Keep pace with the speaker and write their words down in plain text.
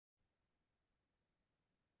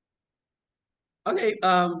Okay,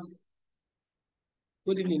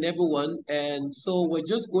 good evening, everyone. And so we're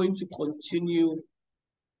just going to continue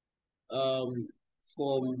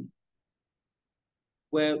from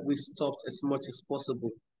where we stopped as much as possible.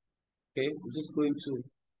 Okay, we're just going to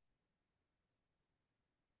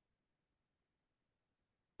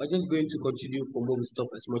continue from where we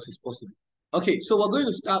stopped as much as possible. Okay, so we're going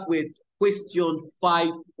to start with question 5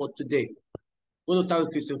 for today. We're going to start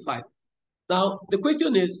with question 5. Now, the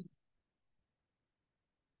question is,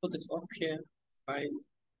 put this up here. Fine,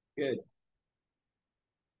 good.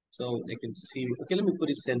 So they can see. Okay, let me put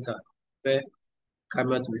it center. Where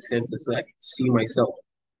camera to the center so I can see myself.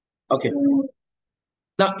 Okay.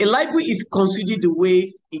 Now, a library is considered the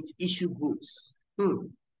way it issues books.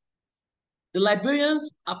 The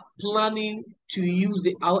librarians are planning to use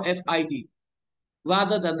the RFID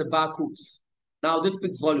rather than the barcodes. Now, this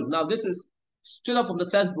speaks volume. Now, this is straight up from the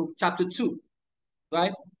textbook, chapter 2,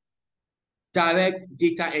 right? Direct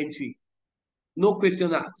data entry. No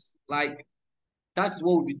question asked. Like, that's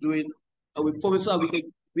what we'll be doing. And we promise that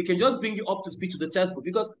we can just bring you up to speed to the textbook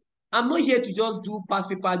because I'm not here to just do past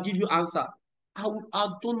paper, give you answer. I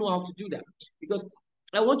don't know how to do that because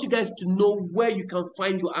I want you guys to know where you can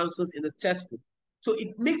find your answers in the textbook. So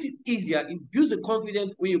it makes it easier. It builds the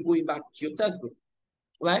confidence when you're going back to your textbook,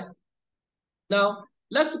 right? Now,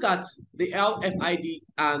 let's look at the RFID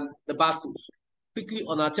and the barcodes. Quickly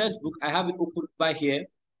on our textbook, I have it open right here.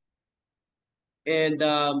 And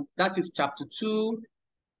that is chapter 2.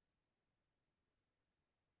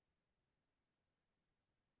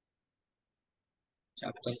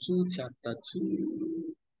 Chapter 2.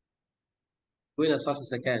 Going as fast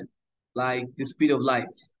as I can, like the speed of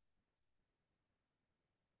light.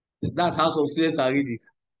 That's how some students are reading.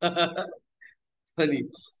 It's funny.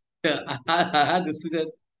 I had a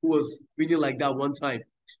student who was reading like that one time.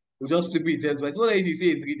 We just flip his but it's what you say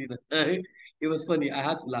is reading. It was funny. I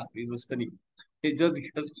had to laugh. It was funny. It's just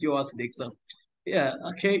because she was in the exam. Yeah,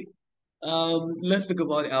 okay. Let's talk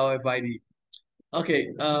about the RFID.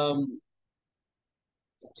 Okay,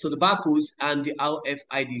 so the barcodes and the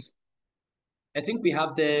RFIDs. I think we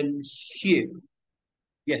have them here.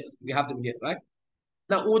 Yes, we have them here, right?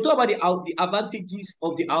 Now, we'll talk about the advantages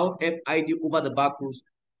of the RFID over the barcodes.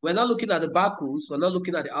 We're not looking at the barcodes, we're not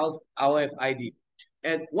looking at the RFID.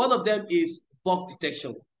 And one of them is bug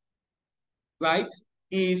detection, right?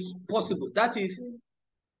 Is possible. That is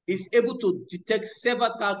able to detect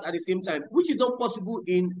several tags at the same time, which is not possible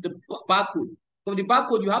in the barcode. From the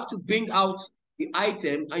barcode, you have to bring out the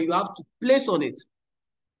item and you have to place on it,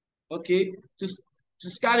 okay, to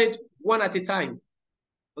scan it one at a time,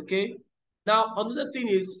 okay. Now, another thing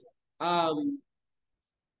is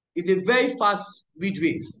it's a very fast read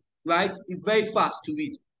rate, right? It's very fast to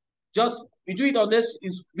read. Just you do it on this,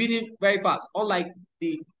 it's reading very fast, unlike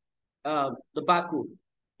the barcode.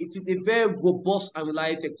 It is a very robust and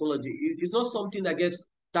reliable technology. It's not something that gets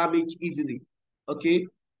damaged easily, okay?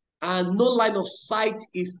 And no line of sight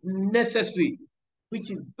is necessary, which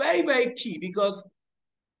is very, very key because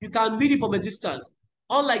you can read it from a distance,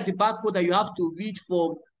 unlike the barcode that you have to read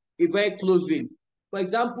from a very close range. For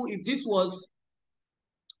example, if this was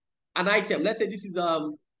an item, let's say this is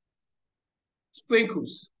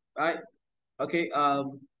sprinkles, right? Okay,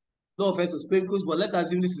 no offense to sprinkles, but let's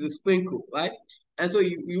assume this is a sprinkle, right? And so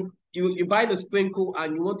you buy the sprinkle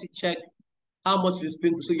and you want to check how much is the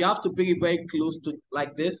sprinkle. So you have to bring it very close to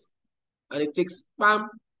like this, and it takes spam.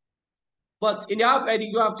 But in the RFID,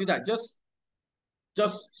 you don't have to do that. Just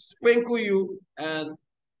sprinkle you and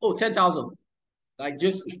 10,000. Like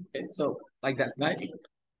just so like that, right?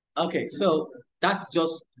 Okay, so that's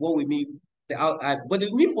just what we mean. But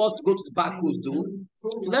it's need for us to go to the barcodes, though. So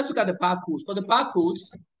let's look at the barcodes. For the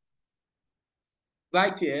barcodes,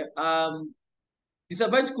 right here,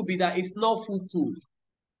 disadvantage could be that it's not foolproof.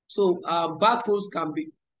 So barcodes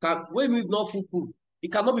when it's not foolproof,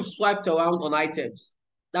 it cannot be swiped around on items.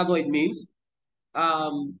 That's what it means.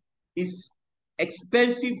 It's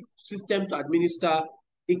expensive system to administer.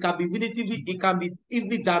 It can be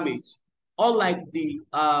easily damaged. Unlike the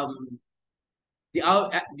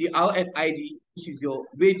RFID, which is your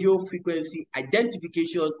radio frequency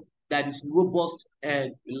identification that is robust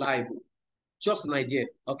and reliable. Just an idea,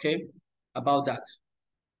 okay, about that.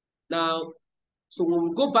 Now, so when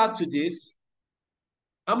we go back to this,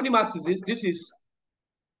 how many marks is this? This is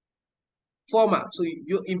 4 marks. So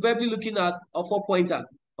you're invariably looking at a 4-pointer,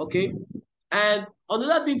 okay? And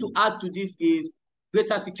another thing to add to this is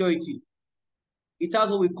greater security. It has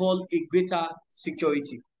what we call a greater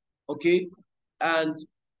security, okay? And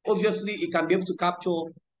obviously, it can be able to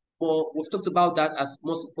capture, but we've talked about that as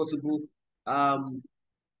much as possible.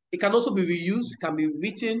 It can also be reused, can be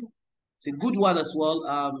written. It's a good one as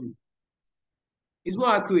well. It's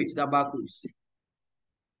more accurate than barcodes,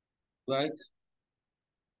 right?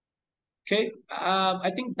 Okay.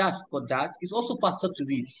 I think that's for that. It's also faster to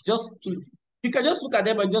read. You can just look at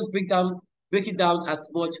them and just break it down as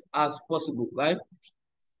much as possible, right?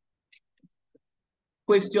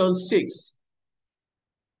 Question 6.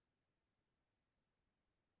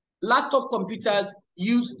 Laptop computers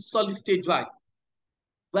use solid state drive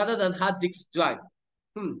rather than hard disk drive.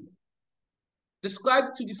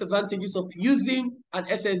 Describe two disadvantages of using an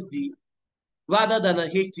SSD rather than an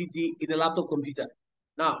HDD in a laptop computer.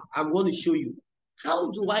 Now, I'm going to show you. How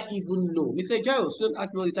do I even know? Mr. Ajiro, students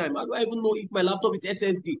ask me all the time, how do I even know if my laptop is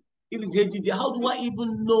SSD? If it's HDD, how do I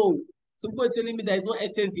even know? Some people are telling me there is no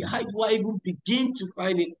SSD. How do I even begin to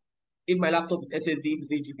find it if my laptop is SSD, if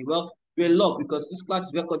it's HDD? Well, you're in luck because this class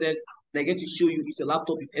is recorded and I get to show you if your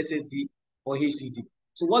laptop is SSD or HDD.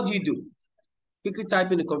 So what do? Quickly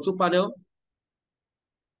type in the control panel,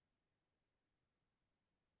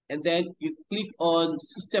 and then you click on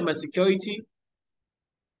System and Security.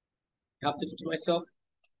 I have this to myself.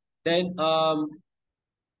 Then,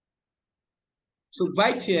 so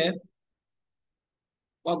right here,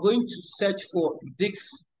 we're going to search for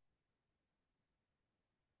disk.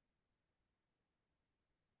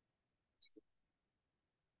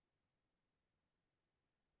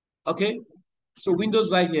 Okay, so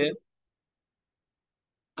Windows right here.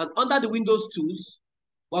 And under the Windows tools,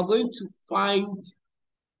 we're going to find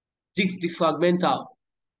disk defragmental.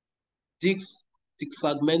 Disk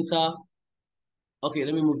defragmental. Okay,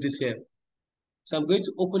 let me move this here. So I'm going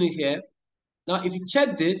to open it here. Now, if you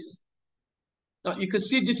check this, now you can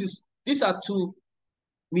see these are two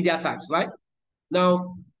media types, right?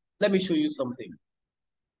 Now, let me show you something.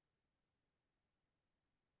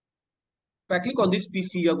 If I click on this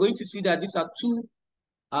PC, you're going to see that these are two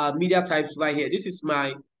media types right here. This is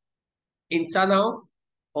my internal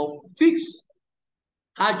or fixed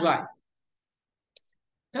hard drive.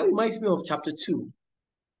 That reminds me of chapter 2.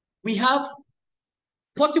 We have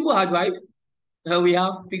portable hard drive and we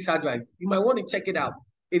have fixed hard drive. You might want to check it out.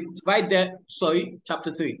 It's right there. Sorry,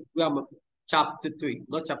 chapter 3. We are chapter 3,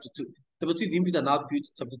 not chapter 2. Chapter 2 is input and output.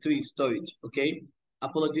 Chapter 3 is storage. Okay.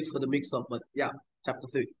 Apologies for the mix-up, but yeah, chapter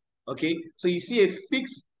 3. Okay. So you see a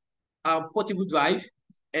fixed portable drive,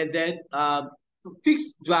 and then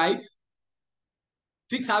fixed drive,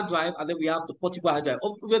 fixed hard drive, and then we have the portable hard drive.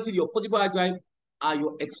 Obviously, your portable hard drive are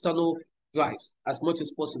your external drives as much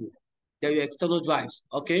as possible. They're your external drives.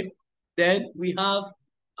 Okay. Then we have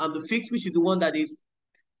the fixed, which is the one that is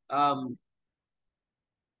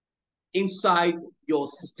inside your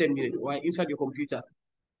system unit, right? Inside your computer.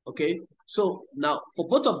 Okay. So now for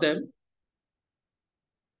both of them,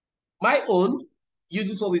 my own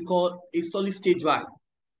uses what we call a solid state drive.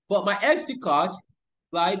 But my SD card,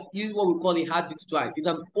 right, uses what we call a hard disk drive. It's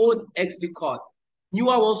an old SD card.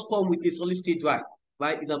 Newer ones come with a solid state drive,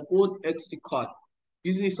 right? It's an old SD card.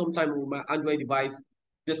 Using it sometime with my Android device,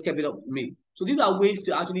 just kept it up with me. So these are ways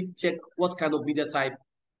to actually check what kind of media type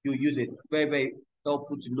you're using. Very, very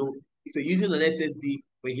helpful to know if you're using an SSD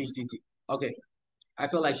or HDD. Okay, I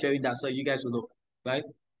feel like sharing that so you guys will know, right?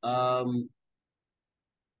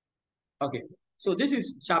 Okay, so this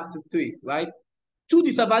is chapter 3, right? Two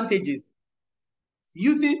disadvantages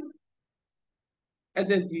using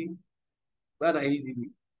SSD rather easily.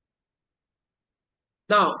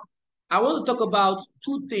 Now, I want to talk about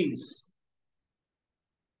two things: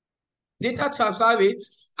 data transfer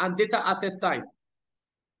rates and data access time.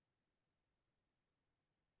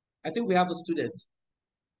 I think we have a student.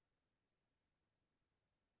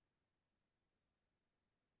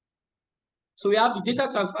 So we have the data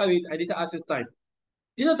transfer rate and data access time.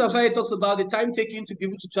 Data transfer rate talks about the time taken to be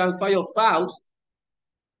able to transfer your files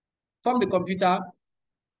from the computer,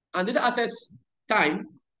 and data access time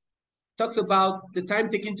talks about the time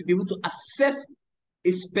taken to be able to access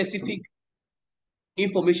a specific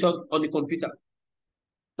information on the computer.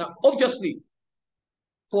 Now, obviously,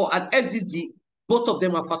 for an SSD, both of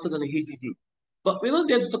them are faster than a HDD. But we're not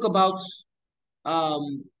there to talk about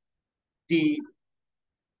the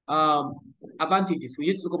advantages. We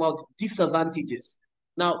need to talk about disadvantages.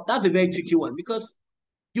 Now, that's a very tricky one because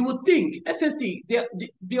you would think SSD,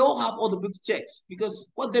 they all have all the big checks because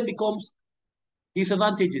what then becomes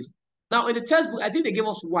disadvantages. Now, in the textbook, I think they gave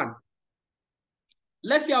us one.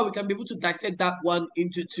 Let's see how we can be able to dissect that one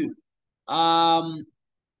into two.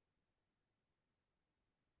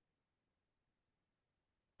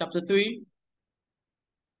 Chapter 3.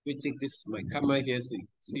 We take this my camera here so you can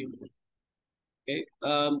see. Okay.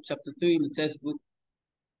 Chapter 3 in the textbook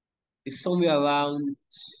is somewhere around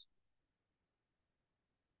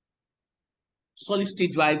solid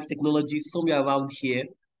state drive technology somewhere around here.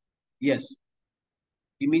 Yes,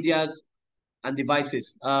 the medias and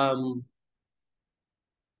devices.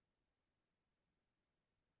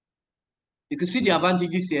 You can see the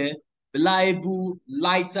advantages here: reliable,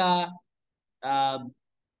 lighter, um,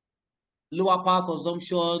 lower power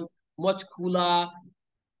consumption, much cooler.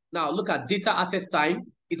 Now look at data access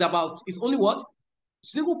time. It's only what?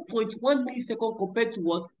 0.1 millisecond compared to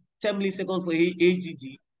what? 10 milliseconds for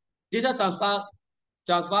HDD. Data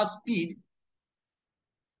transfer speed.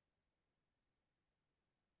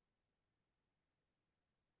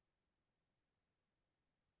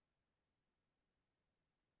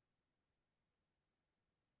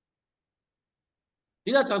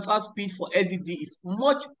 Data transfer speed for SSD is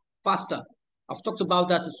much faster. I've talked about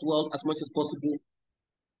that as well as much as possible,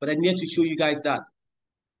 but I need to show you guys that.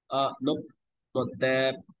 Nope, not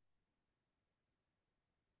there.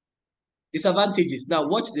 Disadvantages. Now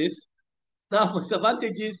watch this. Now for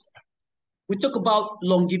disadvantages, we talk about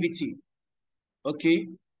longevity. Okay.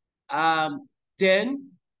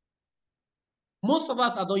 Then most of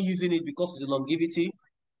us are not using it because of the longevity.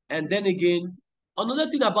 And then again, another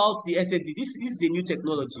thing about the SSD, this is the new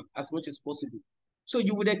technology as much as possible. So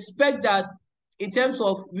you would expect that in terms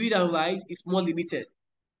of read and write, it's more limited,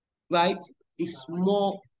 right? It's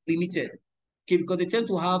more limited. Okay, because they tend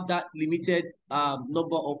to have that limited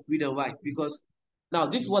number of read and write. Because now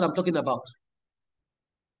this is what I'm talking about.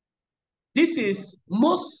 This is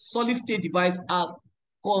most solid state devices are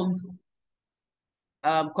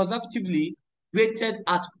conservatively rated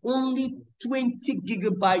at only 20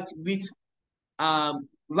 gigabyte with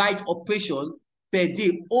write operation per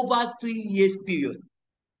day over 3 years period.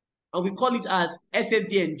 And we call it as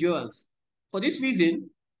SSD endurance. For this reason,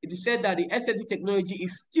 it is said that the SSD technology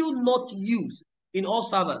is still not used in all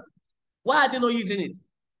servers. Why are they not using it?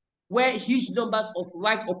 Where huge numbers of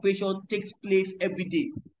write operation takes place every day.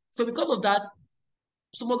 So because of that,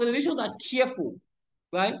 some organizations are careful,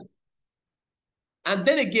 right? And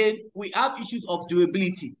then again, we have issues of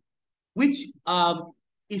durability, which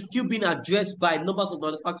is still being addressed by numbers of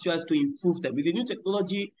manufacturers to improve them. With the new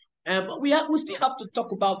technology, but we still have to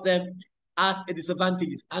talk about them as a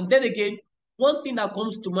disadvantages. And then again, one thing that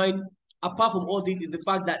comes to mind, apart from all this, is the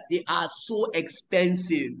fact that they are so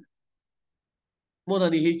expensive, more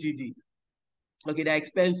than the HDD. Okay, they're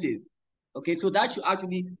expensive. Okay, so that should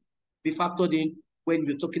actually be factored in when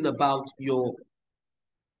you're talking about your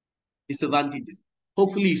disadvantages.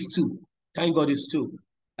 Hopefully, it's two. Thank God it's two.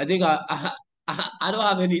 I think I don't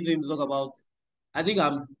have anything to talk about. I think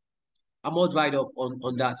I'm all dried up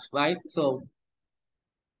on that, right? So,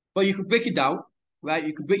 but you could break it down, right?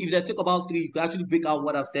 You could break if let's talk about three, you could actually break out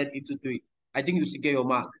what I've said into three. I think you should get your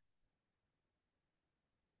mark.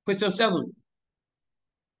 Question 7.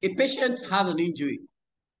 A patient has an injury,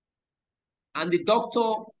 and the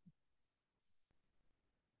doctor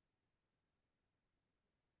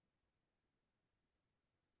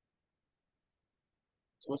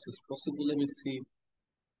as much as possible. Let me see.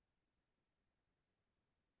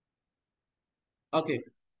 Okay,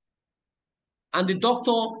 and the doctor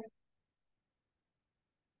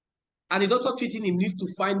treating him needs to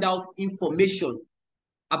find out information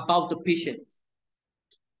about the patient.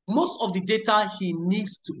 Most of the data he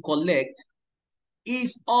needs to collect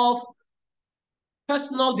is of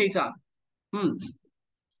personal data.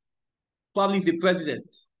 Probably is the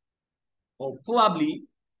president, or probably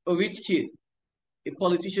a rich kid, a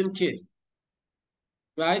politician kid,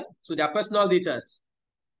 right? So their personal data.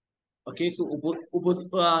 Okay, so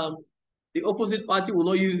the opposite party will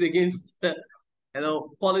not use it against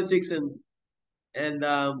politics and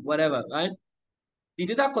whatever, right? The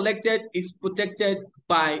data collected is protected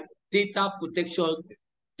by data protection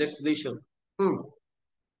legislation.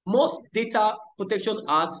 Most data protection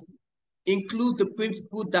acts include the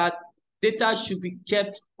principle that data should be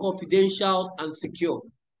kept confidential and secure.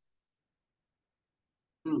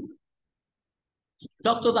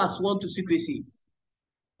 Doctors are sworn to secrecy,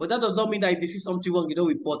 but that does not mean that if they see something wrong, you don't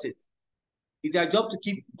report it. It's their job to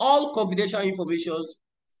keep all confidential information,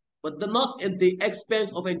 but not at the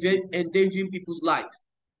expense of endangering people's life.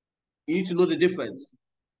 You need to know the difference.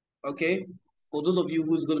 Okay? For those of you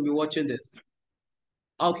who's going to be watching this.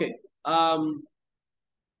 Okay.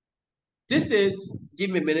 This is,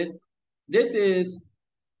 give me a minute. This is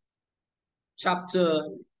chapter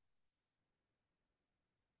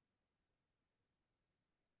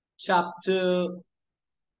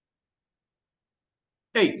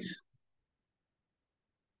 8.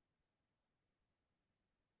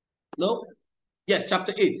 No? Yes,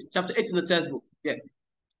 chapter 8. Chapter 8 in the textbook. Yeah.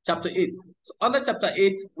 Chapter 8. So under chapter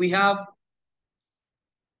 8, we have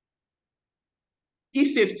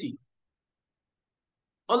e-safety.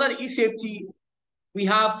 Under the e-safety, we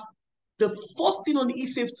have the first thing on the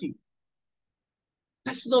e-safety,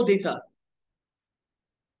 personal data.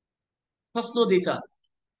 Personal data.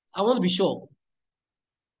 I want to be sure.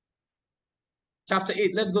 Chapter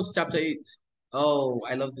 8. Let's go to chapter 8. Oh,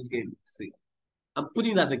 I love this game. See, I'm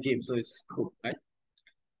putting it as a game, so it's cool, right?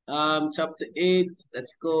 Chapter 8.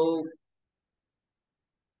 Let's go.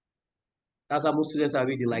 That's how most students are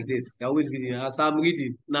reading like this. They're always reading. As I'm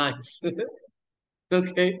reading. Nice.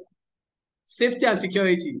 Okay. Safety and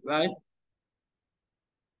security, right?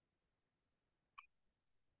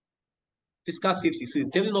 Physical safety. So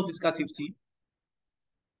definitely not physical safety.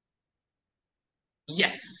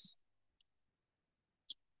 Yes.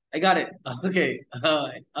 I got it. Okay.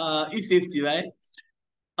 E-safety, right?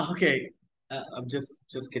 Okay. I'm just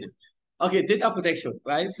kidding. Okay, data protection,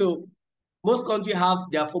 right? So most countries have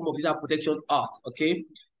their form of data protection act, okay?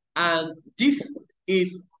 And this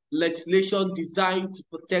is legislation designed to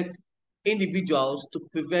protect individuals to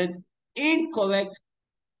prevent incorrect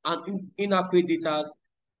and inaccurate data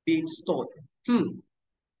being stored.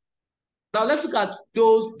 Now let's look at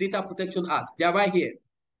those data protection acts. They are right here.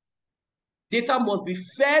 Data must be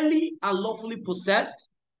fairly and lawfully processed.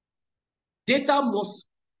 Data must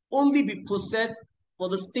only be processed for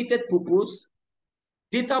the stated purpose.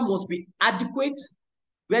 Data must be adequate,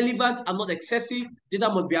 relevant, and not excessive. Data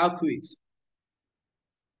must be accurate.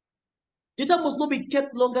 Data must not be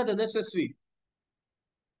kept longer than necessary.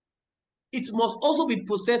 It must also be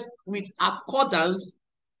processed with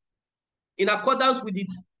in accordance with the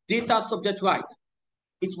data subject right.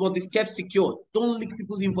 It must be kept secure. Don't leak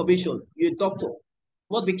people's information. You're a doctor. It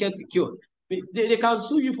must be kept secure. They can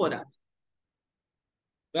sue you for that.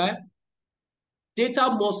 Right? Data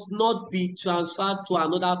must not be transferred to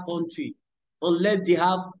another country unless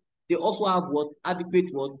they also have what adequate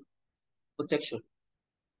what protection.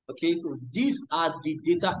 Okay, so these are the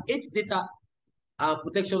data, 8 data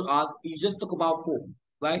protection act. You just talk about 4,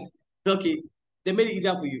 right? Okay, they made it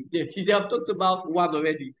easier for you. They have talked about 1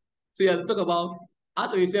 already. So you have to talk about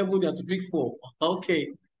out of the 7, you have to pick 4. Okay.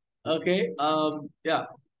 Okay. Yeah.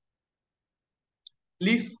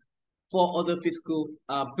 List 4 other fiscal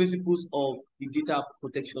principles of the data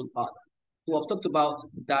protection part. So I've talked about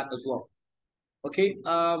that as well. Okay.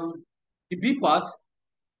 The B part,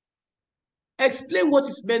 explain what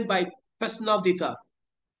is meant by personal data.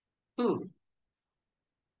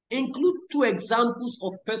 Include 2 examples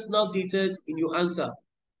of personal data in your answer.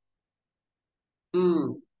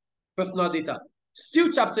 Personal data.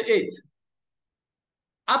 Still chapter 8.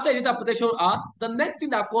 After data protection act, the next thing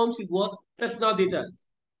that comes is what? Personal data.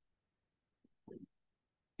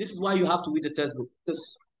 This is why you have to read the textbook.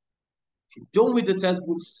 Because if you don't read the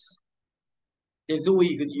textbooks, there's no way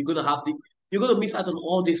you're gonna miss out on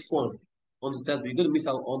all this fun on the textbook. You're gonna miss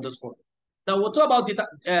out on this fun. Now we'll talk about data,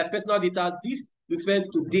 personal data. This refers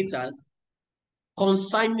to data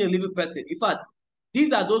concerning a living person. In fact,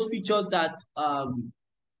 these are those features that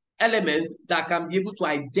elements that can be able to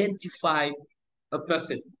identify a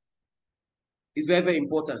person. It's very, very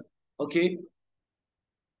important. Okay.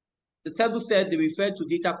 The table said they refer to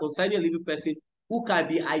data concerning a living person who can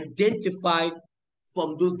be identified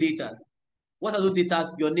from those data. What are those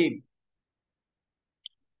data? Your name.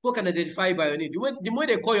 Who can identify you by your name? The moment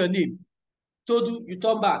they call your name, Todu, you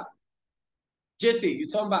turn back. Jesse, you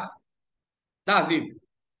turn back. That's him.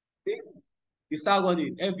 You start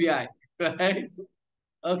running. FBI. Right?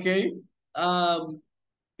 Okay.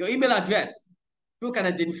 Your email address. Who can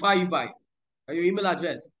identify you by? Your email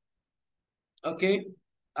address. Okay.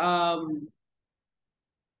 Your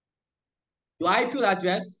IP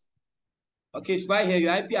address. Okay, it's right here.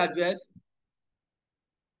 Your IP address.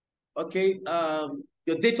 Okay.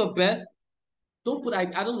 Your date of birth. Don't put I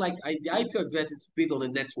don't like the IP address is based on a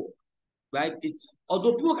network, right? It's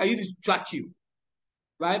although people can use it to track you,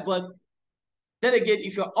 right? But then again,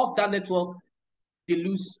 if you're off that network, they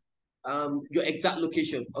lose your exact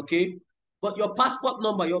location. Okay. But your passport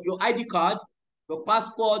number, your ID card, your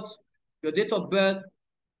passport, your date of birth,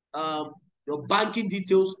 your banking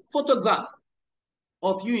details, photograph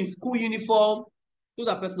of you in school uniform, those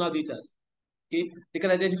are personal data. Okay, they can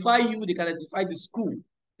identify you, they can identify the school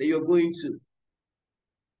that you're going to.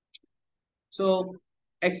 So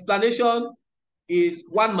explanation is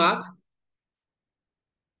 1 mark.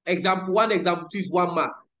 Example 1, example 2 is 1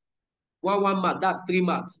 mark. 1 mark, that's 3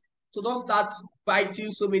 marks. So don't start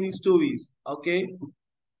writing so many stories. Okay,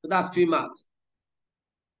 so that's 3 marks.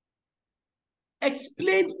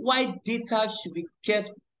 Explain why data should be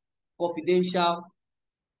kept confidential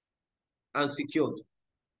and secured.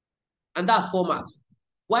 And that's 4 marks.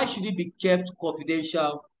 Why should it be kept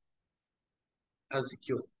confidential and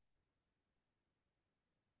secured?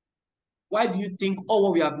 Why do you think all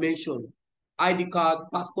what we have mentioned, ID card,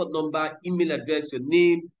 passport number, email address, your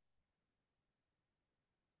name,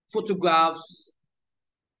 photographs,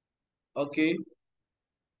 okay?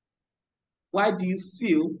 Why do you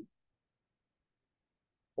feel,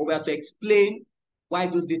 or we have to explain why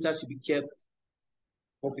those data should be kept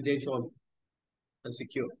confidential and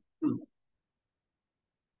secure?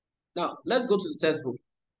 Now, let's go to the textbook.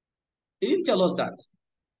 They didn't tell us that.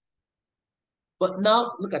 But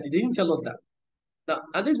now, look at it. They didn't tell us that. Now,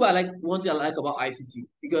 and this is what one thing I like about ICT,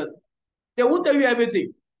 because they won't tell you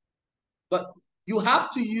everything. But you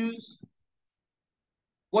have to use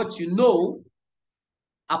what you know,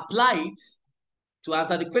 apply it to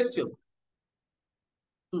answer the question.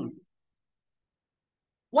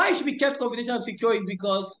 Why it should be kept confidential and secure is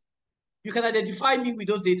because you can identify me with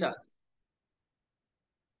those data.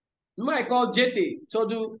 You might call Jesse,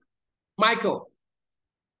 Todu, Michael,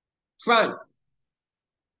 Frank.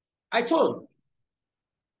 I told.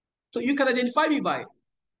 So you can identify me by.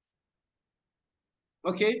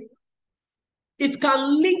 Okay? It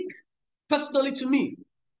can link personally to me.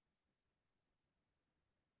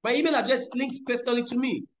 My email address links personally to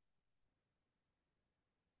me.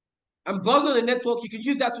 I'm browsing on the network. You can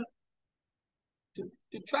use that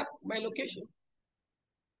to track my location.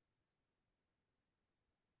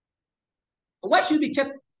 Why should it be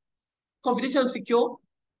kept confidential and secure?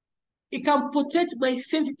 It can protect my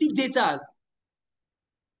sensitive data.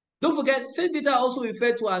 Don't forget, sensitive data also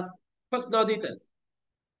referred to as personal data.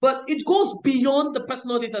 But it goes beyond the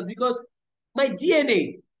personal data because my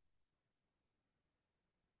DNA,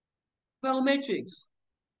 biometrics,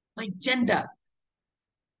 my gender,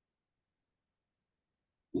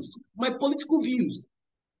 my political views,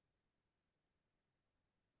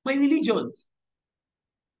 my religion.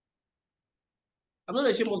 I'm not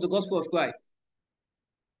ashamed of the gospel of Christ,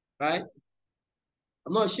 right?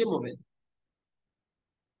 I'm not ashamed of it.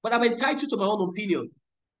 But I'm entitled to my own opinion.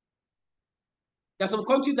 There are some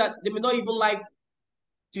countries that they may not even like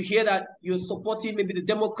to hear that you're supporting maybe the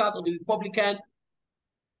Democrat or the Republican.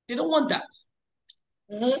 They don't want that.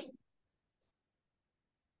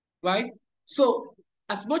 Right? So,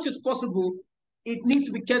 as much as possible, it needs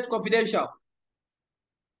to be kept confidential.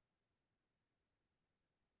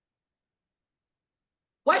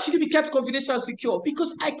 Why should it be kept confidential and secure?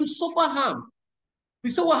 Because I could suffer harm.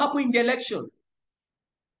 We saw what happened in the election.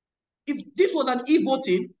 If this was an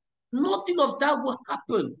e-voting, nothing of that will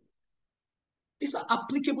happen. These are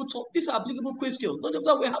applicable questions. None of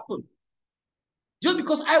that will happen. Just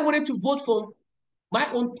because I wanted to vote for my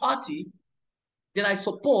own party that I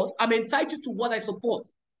support, I'm entitled to what I support.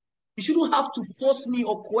 You shouldn't have to force me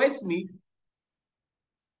or coerce me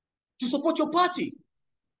to support your party.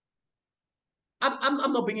 I'm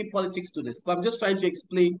not bringing politics to this, but I'm just trying to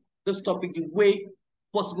explain this topic the way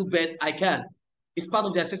possible best I can. It's part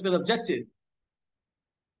of the assessment objective.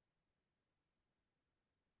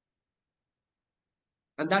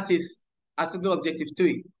 And that is assessment objective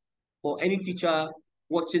 3 for any teacher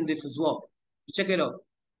watching this as well. Check it out.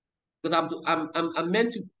 Because I'm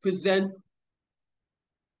meant to present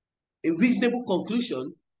a reasonable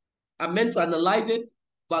conclusion. I'm meant to analyze it,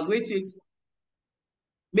 evaluate it,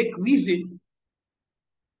 make reason,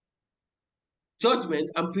 judgment,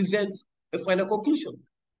 and present a final conclusion.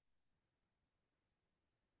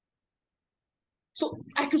 So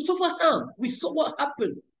I can suffer harm. We saw what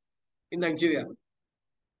happened in Nigeria.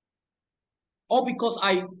 All because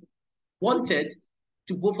I wanted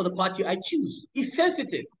to vote for the party I choose. It's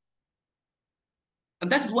sensitive.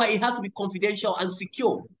 And that is why it has to be confidential and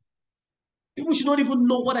secure. People should not even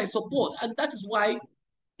know what I support. And that is why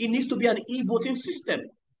it needs to be an e-voting system.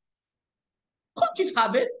 Countries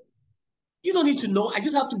have it. You don't need to know. I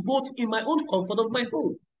just have to vote in my own comfort of my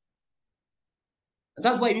home. And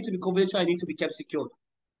that's why it needs to be confidential. It needs to be kept secure.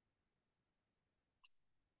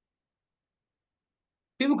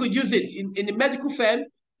 People could use it in the medical firm.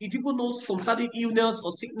 If people know some certain illness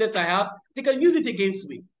or sickness I have, they can use it against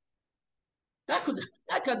me. That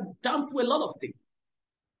can dampen a lot of things.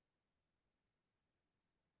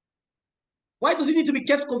 Why does it need to be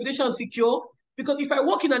kept confidential and secure? Because if I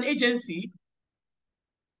work in an agency,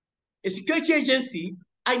 a security agency,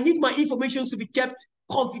 I need my information to be kept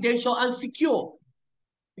confidential and secure.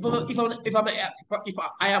 If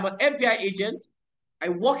I am an FBI agent, I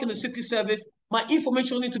work in the Secret Service, my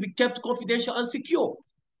information needs to be kept confidential and secure.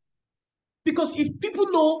 Because if people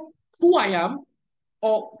know who I am,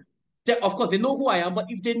 or of course they know who I am, but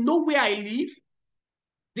if they know where I live,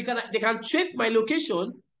 they can trace my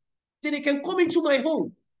location, then they can come into my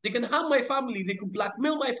home. They can harm my family. They can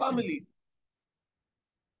blackmail my families.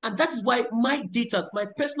 And that is why my data, my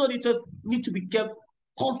personal data, need to be kept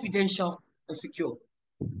confidential and secure.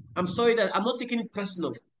 I'm sorry that I'm not taking it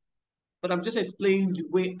personal, but I'm just explaining the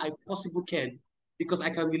way I possibly can because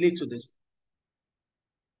I can relate to this.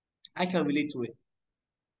 I can relate to it.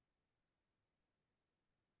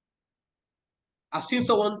 I've seen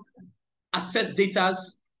someone access data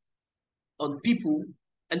on people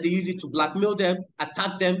and they use it to blackmail them,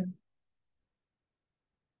 attack them,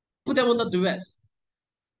 put them under duress.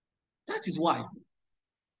 That is why,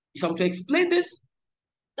 if I'm to explain this,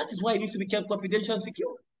 that is why it needs to be kept confidential and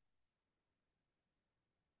secure.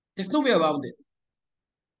 There's no way around it.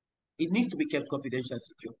 It needs to be kept confidential and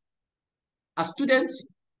secure. As students,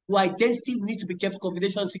 your identity needs to be kept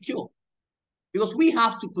confidential and secure because we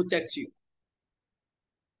have to protect you.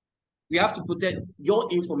 We have to protect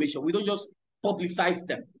your information. We don't just publicize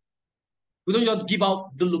them. We don't just give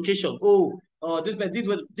out the location. Oh, this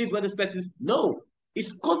where this person is. No,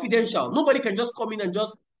 it's confidential. Nobody can just come in and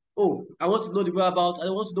just, oh, I want to know the whereabouts. I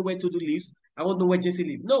want to know where Todo lives. I want to know where Jesse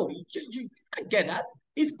lives. No, you can't get that.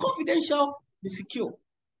 It's confidential. It's secure.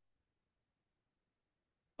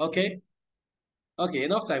 Okay? Okay,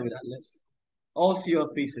 enough time with that. Let's all see your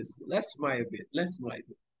faces. Let's smile a bit. Let's smile a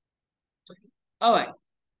bit. All right.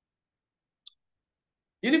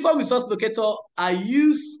 Uniform resource locator are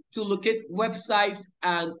used to locate websites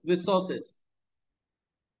and resources.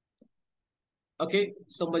 Okay,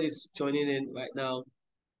 somebody's joining in right now.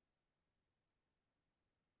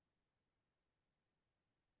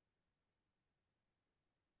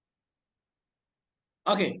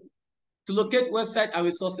 Okay, to locate website and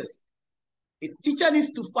resources, a teacher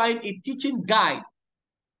needs to find a teaching guide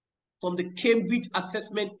from the Cambridge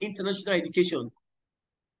Assessment International Education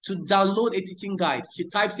to download a teaching guide. She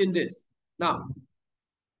types in this. Now,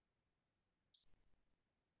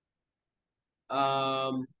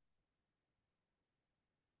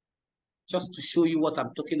 just to show you what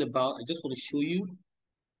I'm talking about, I just want to show you.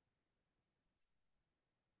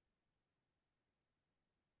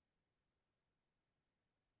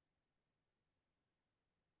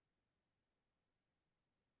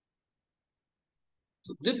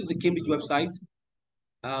 So this is the Cambridge website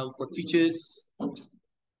for teachers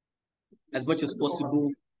as much as possible,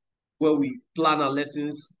 where we plan our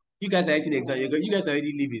lessons. You guys are writing the exam. You guys are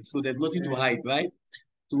already leaving, so there's nothing to hide, right?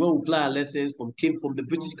 So where we plan our lessons came from the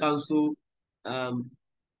British Council,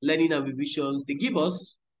 learning and revisions. They give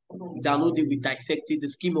us, we download it, we dissect it, the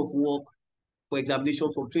scheme of work for examination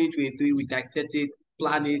from 2023, we dissect it,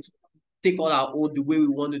 plan it, take all our own the way we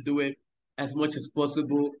want to do it as much as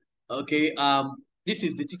possible. Okay. This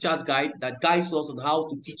is the teacher's guide that guides us on how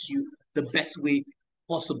to teach you the best way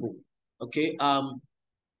possible. Okay. So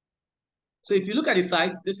if you look at the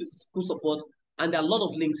site, this is school support, and there are a lot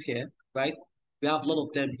of links here, right? We have a lot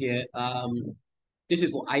of them here. This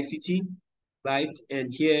is for ICT, right?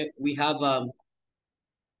 And here we have,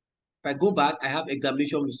 if I go back, I have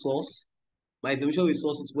examination resource. My examination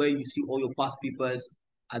resource is where you see all your past papers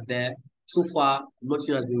are there. So far,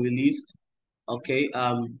 nothing has been released. Okay.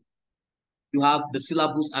 You have the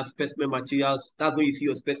syllabus and specimen materials. That's where you see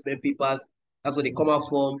your specimen papers. That's where they come out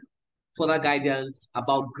from. Further guidance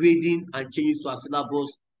about grading and changes to our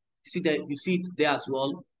syllabus. You see it there as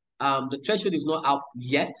well. The threshold is not out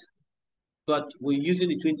yet, but we're using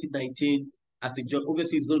the 2019 as a job.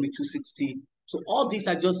 Obviously, it's going to be 260. So all these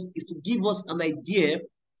are just is to give us an idea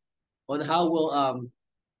on how well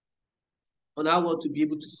to be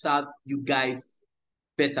able to serve you guys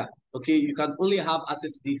better. Okay, you can only have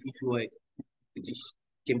access to this if you are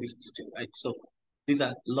Cambridge teacher, right? So these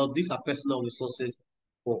are personal resources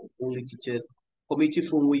for only teachers. Community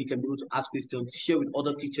forum where you can be able to ask questions, share with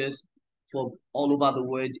other teachers from all over the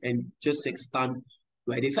world, and just expand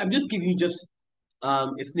right. So I'm just giving you just a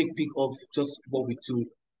sneak peek of just what we do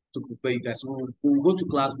to prepare you guys. We'll go to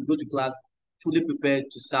class, fully prepared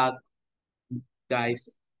to serve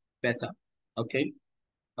guys better. Okay.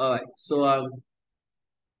 All right. So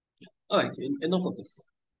all right, enough of this.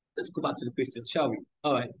 Let's go back to the question, shall we?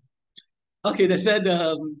 All right. Okay, they said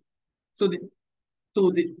so the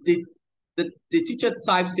teacher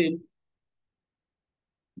types in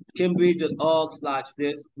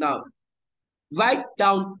cambridge.org/this. Now write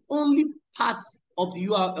down only parts of the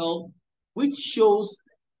URL which shows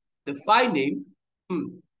the file name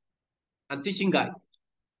and teaching guide.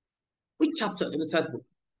 Which chapter in the textbook?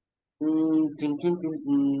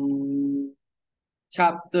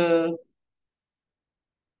 Chapter,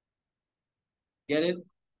 get it?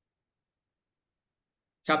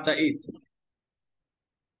 Chapter 8.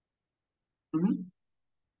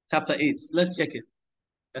 Chapter 8. Let's check it.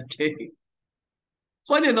 Okay.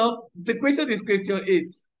 Funny enough, the question is question 8.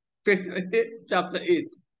 Question 8, chapter 8.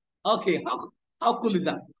 Okay, how cool is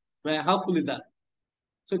that? Right? How cool is that?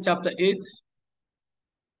 So chapter 8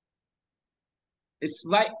 is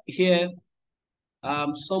right here,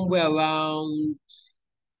 somewhere around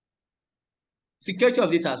security of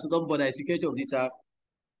data. So don't bother, security of data.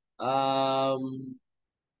 Some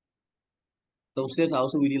students are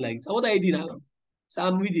also reading like this. So what are you doing now? So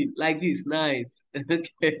I'm reading like this. Nice.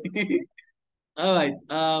 Okay. All right.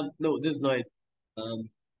 No, this is not it.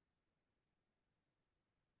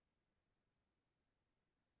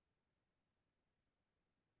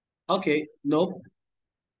 Okay. No.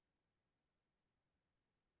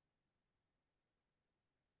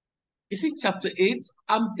 Is it chapter 8?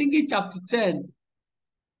 I'm thinking chapter 10.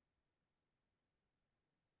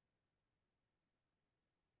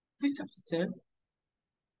 Is it chapter 10?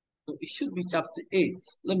 No, it should be chapter 8.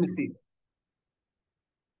 Let me see.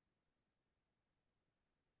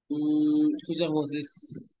 Trojan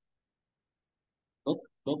horses. Nope,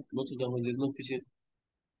 nope, not Trojan horses, no fishing.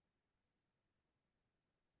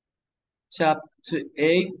 Chapter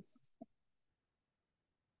 8.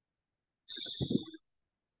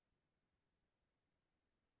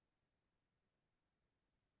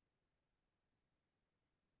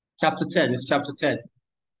 Chapter 10. It's chapter 10.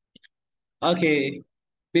 Okay.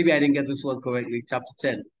 Maybe I didn't get this one correctly. Chapter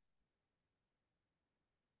 10. I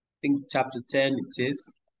think chapter 10 it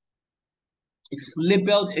is. It's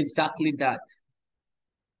labeled exactly that.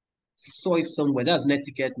 Saw it somewhere. That's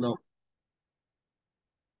netiquette now.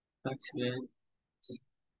 Attachment.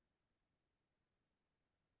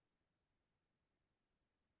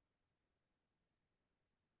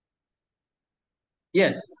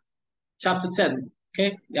 Yes. Chapter 10.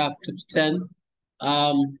 Okay. Yeah, chapter 10.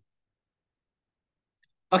 Um,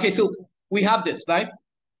 okay, so we have this, right?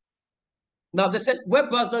 Now they said web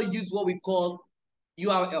browser use what we call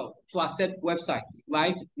URL to access websites,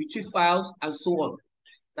 right? Retrieve files and so on.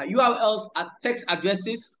 Now URLs are text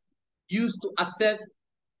addresses used to access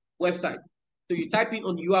website. So you type in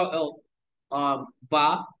on the URL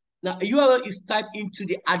bar. Now a URL is typed into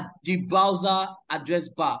the browser address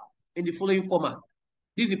bar in the following format.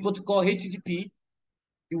 This is the protocol HTTP,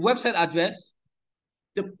 the website address,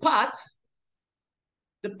 the path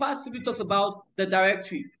simply talks about the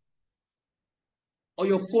directory or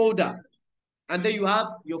your folder, and then you have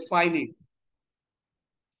your file name.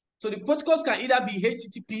 So the protocols can either be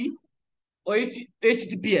HTTP or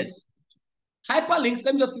HTTPS. Hyperlinks,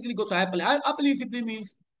 let me just quickly go to hyperlink. Hyperlink simply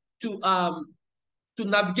means to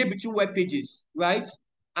navigate between web pages, right?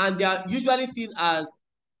 And they are usually seen as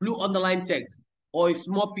blue underlined text or a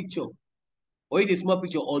small picture,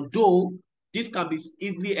 although this can be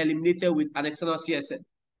easily eliminated with an external CSS.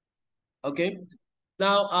 Okay.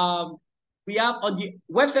 Now, we have on the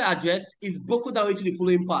website address is broken down into the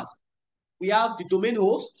following parts. We have the domain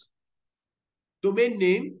host, domain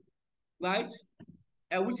name, right?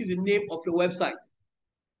 And which is the name of your website.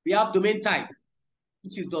 We have domain type,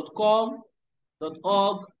 which is .com,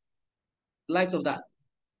 .org, likes of that.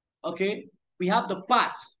 Okay. We have the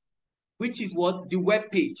path, which is what the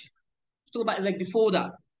web page. So about like the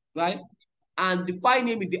folder, right? And the file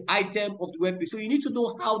name is the item of the web page. So you need to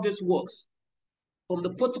know how this works. From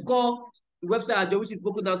the protocol, the website address, which is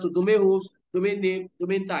broken down to domain host, domain name,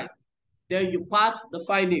 domain type. Then you part the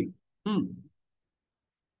file name.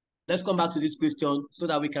 Let's come back to this question so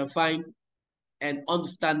that we can find an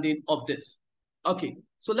understanding of this. Okay,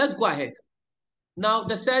 so let's go ahead. Now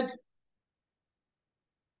they said,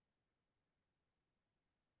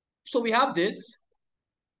 so we have this,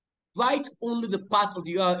 write only the part of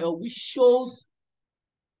the URL which shows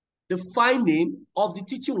the file name of the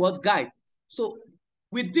teaching word guide. So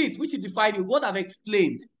with this, which is defining what I've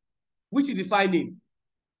explained, which is the file name?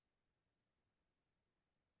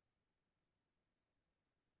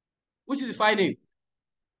 Which is the file name?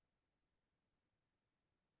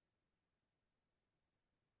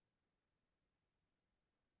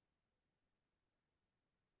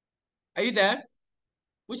 Are you there?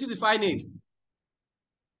 Which is the file name?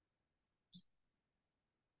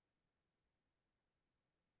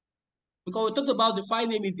 Because we talked about the file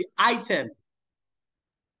name is the item.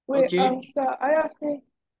 Wait, okay. So I asking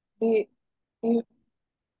the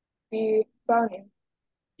file name.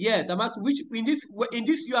 Yes, I'm asking which in this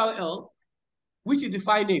URL, which is the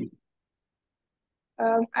file name?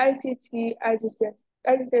 ICT IGCSE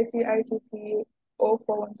ICT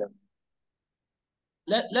 0417.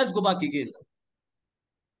 Let's go back again.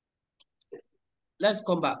 Let's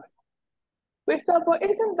come back. Wait, so but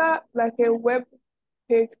isn't that like a web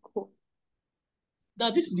page code? Now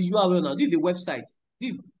this is the URL. Now this is the website.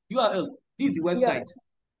 This URL. This is the website,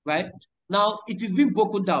 right? Now it is being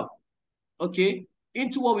broken down, okay,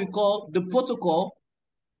 into what we call the protocol.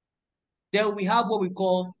 Then we have what we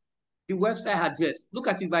call the website address. Look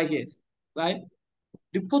at it right here, right?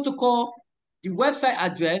 The protocol, the website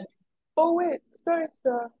address. Oh wait, sorry,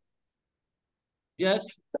 sir. Yes.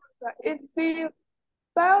 It's the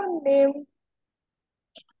file name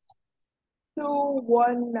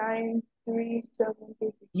 21937.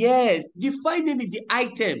 Yes, the file name is the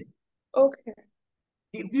item. Okay.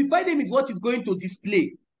 The file name is what is going to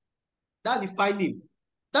display. That's the file name.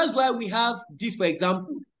 That's why we have this, for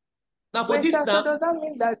example. Now for Wait, this sir, now, so does that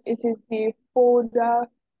mean that it is the folder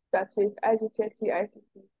that says IGCSE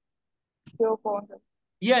ICT 041?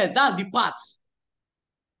 yes, that's the part,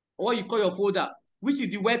 or what you call your folder, which is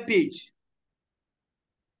the web page.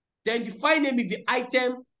 Then the file name is the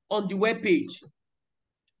item on the web page.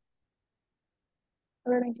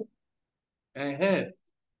 Thank you.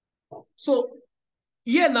 So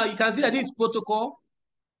here now you can see that this is protocol.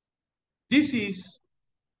 This is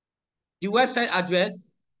the website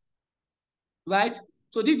address, right?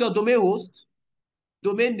 So this is your domain host,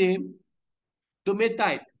 domain name, domain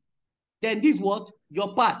type. Then this is what?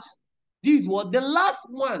 Your part. This is what? The last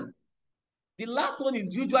one. The last one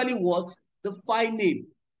is usually what? The file name.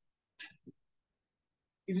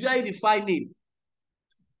 It's usually the file name.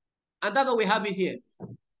 And that's what we have it here.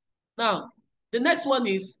 Now, the next one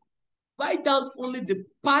is write down only the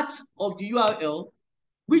parts of the URL,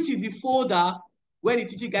 which is the folder where the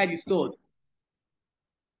teaching guide is stored.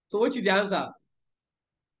 So which is the answer?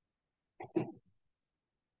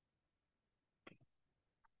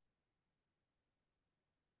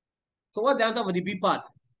 So what's the answer for the B part?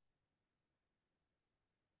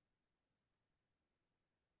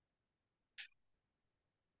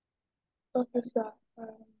 Okay, sir.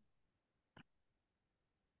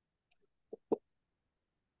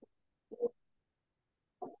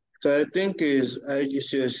 So I think it's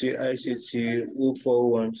IGCSE ICT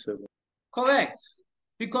 0417. Correct.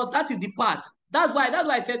 Because that is the part. That's why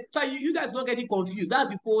I said, try you guys not getting confused. That's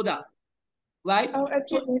the folder, right?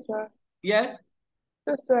 Excuse me, sir. Yes.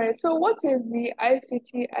 That's right. So what is the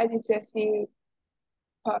ICT IGCSE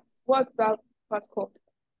part? What's that part called?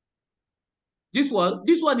 This one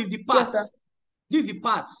is the part. Yes, sir. This is the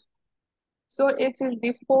part. So it is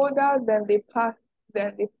the folder, then the path,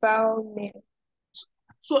 then the file name.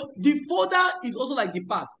 So the folder is also like the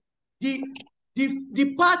part. The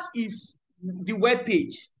part is the web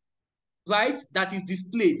page, right? That is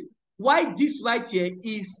displayed. Why this right here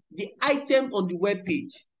is the item on the web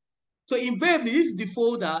page. So invariably, this is the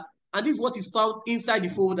folder, and this is what is found inside the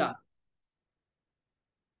folder.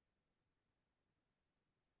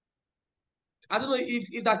 I don't know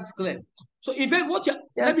if that is clear. So invariably,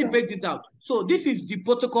 let me break this down. So this is the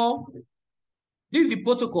protocol. This is the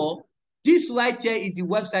protocol. This right here is the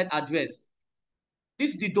website address.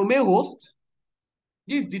 This is the domain host.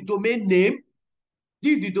 This is the domain name.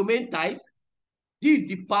 This is the domain type. This is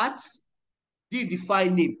the path. This is the file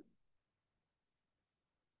name.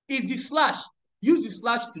 Is the slash. Use the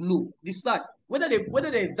slash to know. The slash. Whether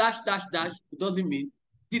there's dash, it doesn't mean.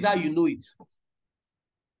 This is how you know it.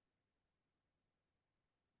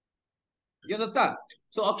 You understand?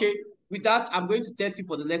 So, okay, with that, I'm going to test you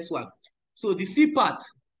for the next one. So, the C part.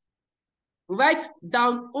 Write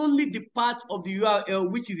down only the part of the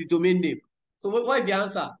URL, which is the domain name. So, what is the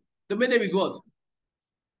answer? Domain name is what?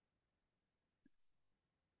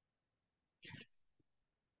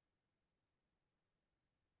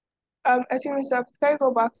 Excuse me, sir. Can I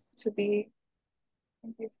go back to the...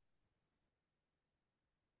 Thank you.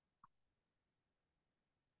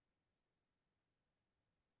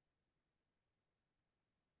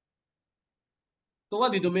 So,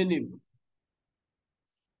 what's the domain name?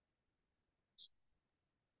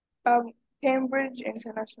 Cambridge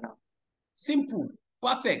International. Simple.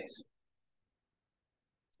 Perfect.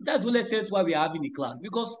 That's the only sense why we are having the class.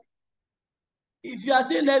 Because if you are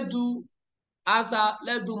saying let's do answer,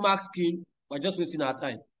 let's do mark scheme, we're just wasting our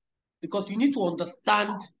time. Because you need to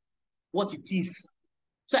understand what it is.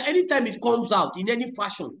 So anytime it comes out in any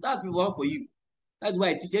fashion, that's the one for you. That's why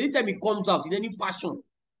it is. Anytime it comes out in any fashion,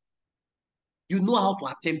 you know how to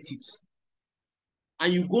attempt it.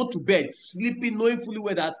 And you go to bed sleeping, knowing fully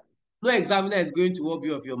well that no examiner is going to rob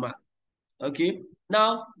you of your mark. Okay?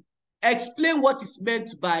 Now, explain what is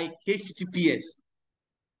meant by HTTPS.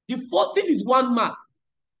 This is 1 mark.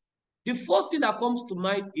 The first thing that comes to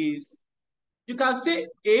mind is you can say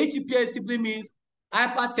a HTTPS simply means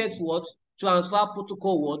hypertext what? Transfer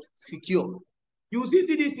protocol what? Secure. You will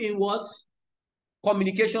see this in what?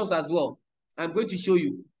 Communications as well. I'm going to show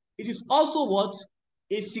you. It is also what?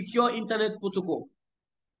 A secure internet protocol.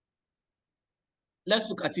 Let's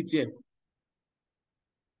look at it here.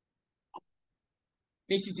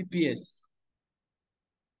 HTTPS.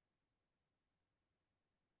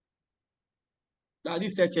 Now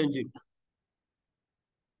this search engine.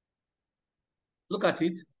 Look at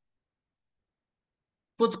it.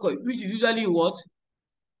 Protocol, which is usually what?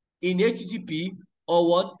 In HTTP or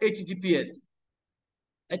what? HTTPS.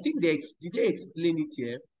 I think did they explain it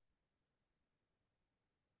here?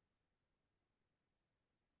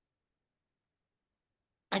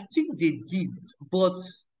 I think they did, but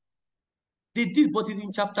it's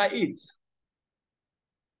in chapter 8.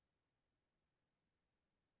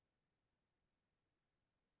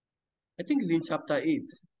 I think it's in chapter 8.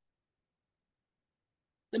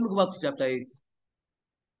 Let me go back to chapter 8.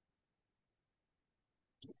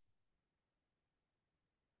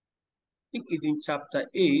 I think it's in chapter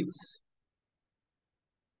 8.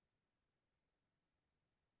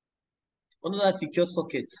 Another secure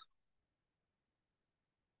socket.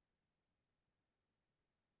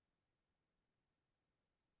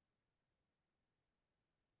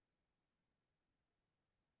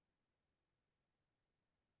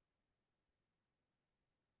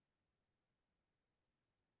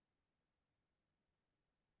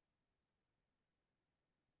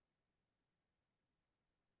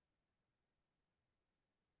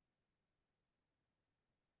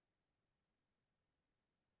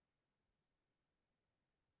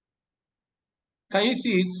 Can you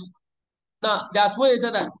see it? Now, there's one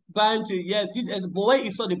data that bind to, yes, this is, but when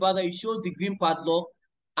you saw the browser, it shows the green padlock,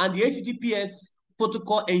 and the HTTPS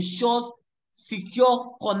protocol ensures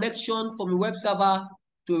secure connection from a web server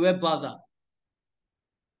to a web browser.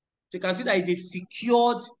 So you can see that it's a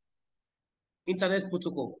secured internet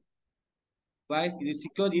protocol, right? It's a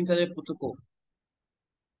secured internet protocol.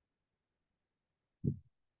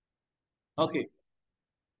 Okay.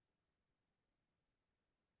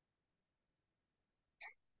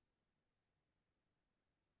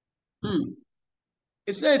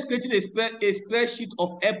 It's like creating a spreadsheet of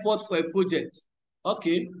airports for a project.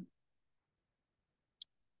 Okay.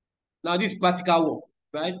 Now this is practical work,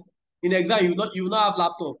 right? In exam, you will not have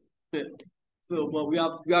laptop. So, but we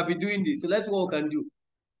have been doing this. So let's see what we can do.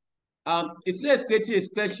 It's like creating a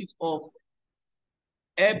spreadsheet of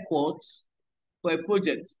airports for a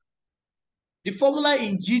project. The formula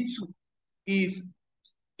in G2 is,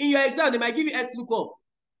 in your exam, they might give you X lookup.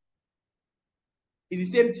 It's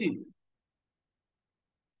the same thing.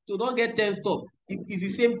 So don't get tensed up. It's the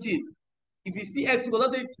same thing. If you see X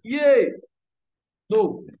lookup, don't say, yay.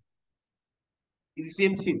 No. It's the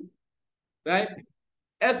same thing. Right?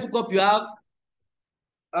 X lookup, you have,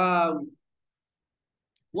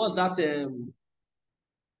 what's that? Let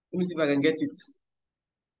me see if I can get it.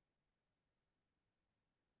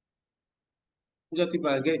 Just see if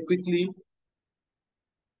I can get it quickly.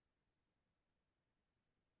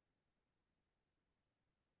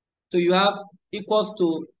 So you have equals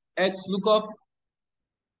to X lookup.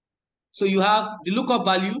 So you have the lookup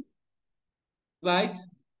value, right?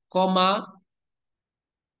 Comma.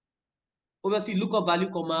 Obviously, lookup value,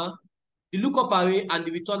 comma. The lookup array and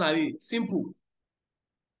the return array. Simple.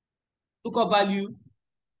 Lookup value,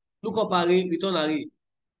 lookup array, return array.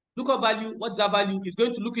 Lookup value, what's that value? It's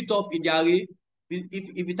going to look it up in the array.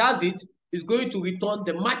 If it has it, it's going to return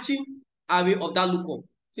the matching array of that lookup.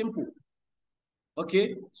 Simple.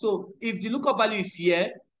 Okay, so if the lookup value is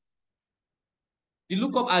here, the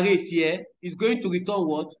lookup array is here, is going to return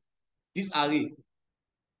what? This array.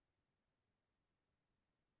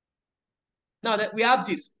 Now that we have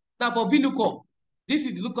this. Now for VLOOKUP, this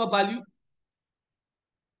is the lookup value.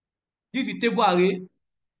 This is the table array,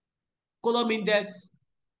 column index,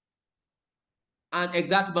 and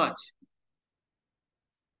exact match.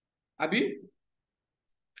 Abi?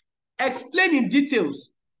 Explain in details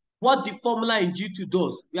what the formula in G2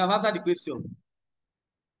 does. We have answered the question.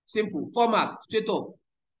 Simple. Format, straight up.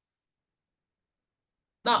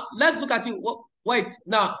 Now, let's look at it. Wait.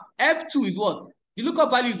 Now, F2 is what? The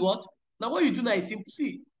lookup value is what? Now, what you do now is simple.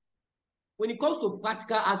 See, when it comes to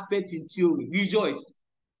practical aspects in theory, rejoice.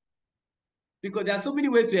 Because there are so many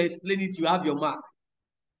ways to explain it, you have your mark.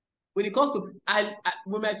 When it comes to,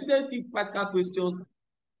 when my students see practical questions,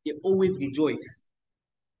 they always rejoice.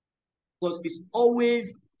 Because it's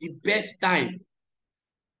always the best time.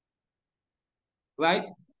 Right?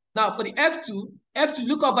 Now, for the F2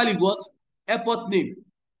 lookup value is what? Airport name.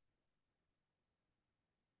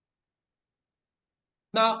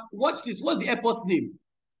 Now, watch this. What's the airport name?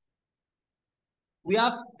 We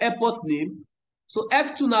have airport name. So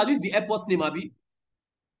F2 now, this is the airport name, Abi.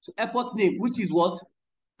 So airport name, which is what?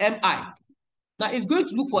 MI. Now, it's going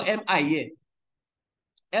to look for MI here.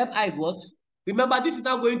 MI is what? Remember, this is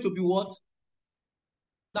now going to be what?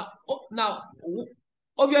 Now,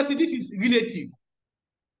 obviously, this is relative.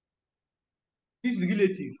 This is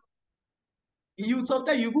relative.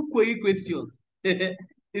 Sometimes you will query questions.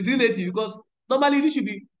 It's relative because normally this should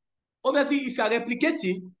be, obviously, if you are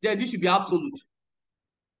replicating, then this should be absolute.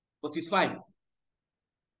 But it's fine,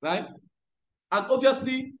 right? And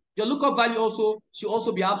obviously, your lookup value also should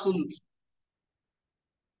also be absolute,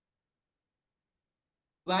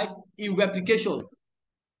 right? In replication.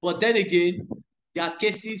 But then again, there are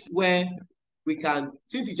cases where we can,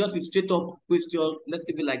 since it's just a straight up question, let's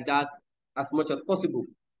leave it like that as much as possible.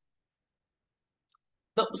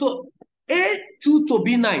 Now, so A2 to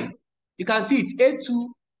B9, you can see it, A2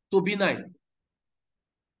 to B9.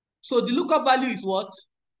 So the lookup value is what?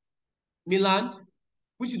 Milan,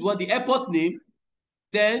 which is what? The airport name.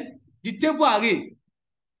 Then the table array.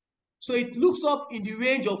 So it looks up in the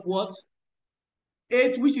range of what?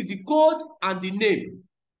 8, which is the code and the name.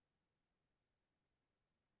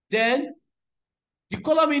 Then the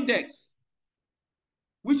column index,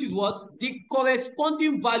 which is what? The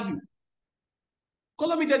corresponding value.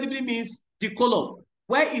 Column index simply means the column.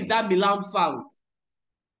 Where is that Milan found?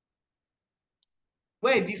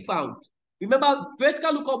 Where is it found? Remember,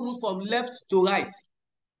 vertical lookup moves from left to right.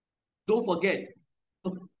 Don't forget.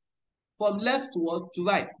 From left to what? To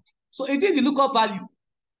right. So it is the lookup value.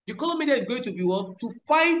 The column index is going to be what? To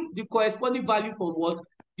find the corresponding value from what?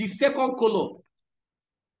 The second column.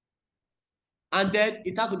 And then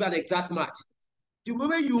it has to be an exact match. The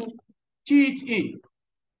moment you key it in,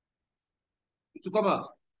 it will come out.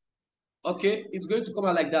 Okay, it's going to come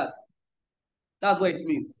out like that. That's what it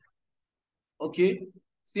means. Okay,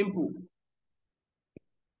 simple.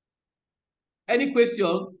 Any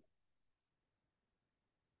question?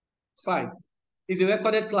 It's fine. It's a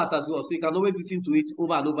recorded class as well, so you can always listen to it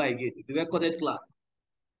over and over again. It's a recorded class.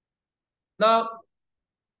 Now,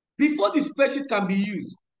 before the spreadsheet can be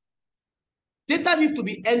used, data needs to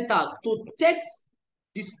be entered to test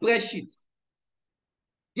the spreadsheet.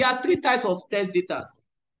 There are 3 types of test data: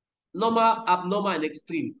 normal, abnormal, and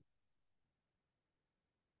extreme.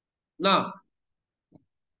 Now,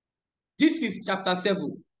 this is chapter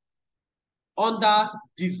 7 under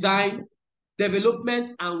design,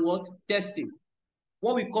 development, and what? Testing.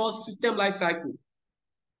 What we call system life cycle.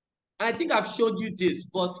 And I think I've showed you this,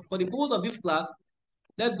 but for the purpose of this class,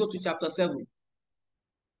 let's go to chapter 7.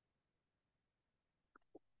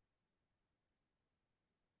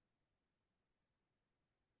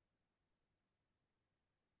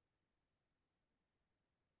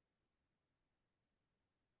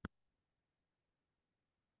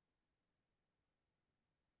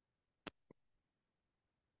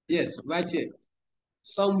 Yes, right here.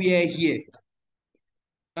 Somewhere here.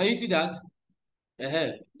 Can you see that?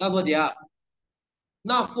 That's what they are.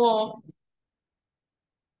 Now, for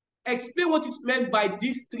explain what is meant by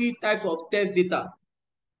these 3 types of test data.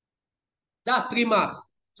 That's 3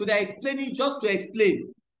 marks. So they're explaining just to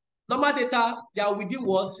explain. Normal data, they are within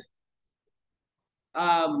what?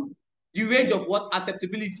 The range of what?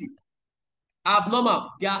 Acceptability. Abnormal,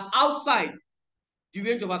 they are outside the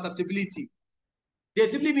range of acceptability. They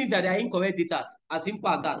simply means that they are incorrect data, as simple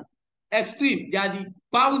as that. Extreme, they are the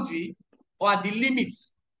boundary or the limit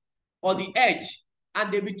or the edge, and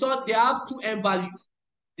they have 2 end values,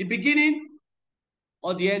 the beginning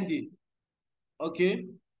or the ending. Okay.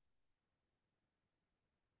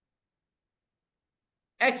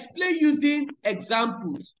 Explain using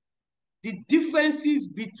examples the differences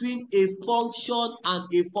between a function and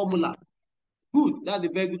a formula. Good, that's a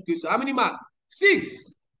very good question. How many marks?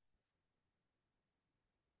 6.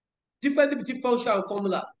 Difference between function and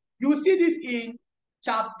formula. You will see this in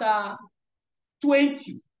chapter 20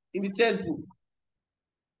 in the textbook.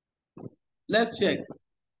 Let's check.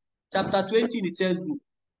 Chapter 20 in the textbook.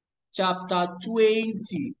 Chapter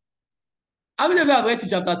 20. How many of you have read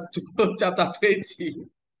chapter 20?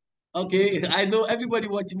 Okay, I know everybody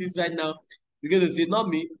watching this right now is going to say, not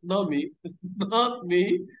me, not me, not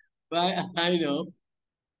me. But I know.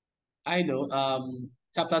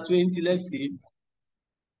 Chapter 20, let's see.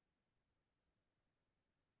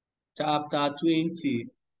 Chapter 20.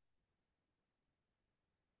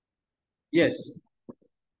 Yes.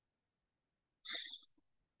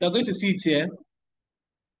 You're going to see it here.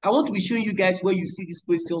 I want to be showing you guys where you see these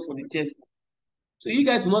questions on the textbook. So you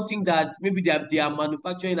guys will not think that maybe they are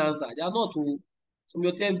manufacturing answer. They are not from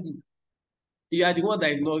your textbook. You are the one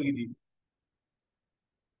that is not reading.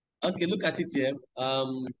 Okay, look at it here.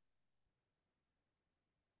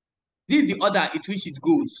 This is the order in which it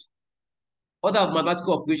goes. Order of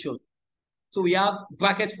mathematical operation. So we have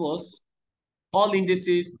bracket first, all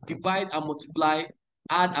indices, divide and multiply,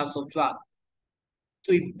 add and subtract.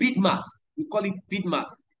 So it's bit mass. We call it bit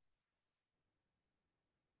mass.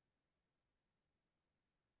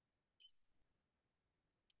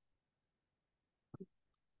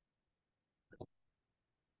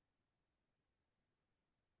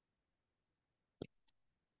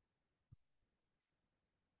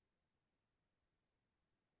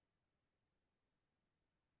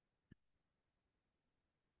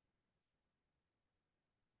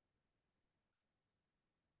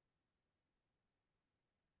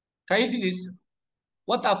 Can you see this?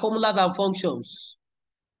 What are formulas and functions?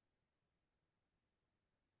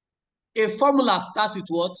 A formula starts with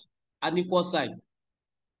what? An equal sign.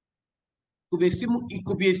 It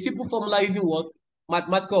could be a simple formula using what?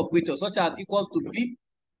 Mathematical operator, such as equals to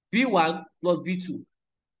B1 plus B2.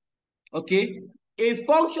 Okay? A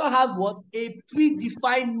function has what? A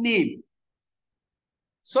predefined name,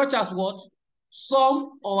 such as what?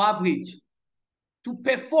 Sum or average, to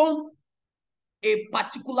perform a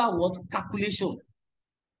particular what? Calculation.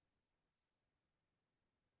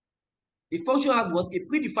 A function has what? A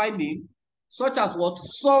predefined name, such as what?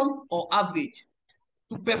 Sum or average,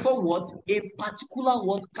 to perform what? A particular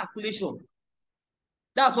what? Calculation.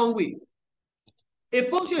 That's one way. A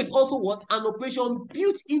function is also what? An operation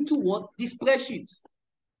built into what? The spreadsheet.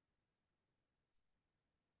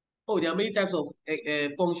 Oh, there are many types of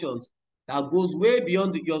functions that goes way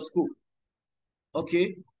beyond your scope.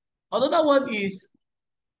 Okay. Another one is,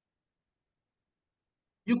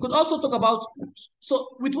 you could also talk about,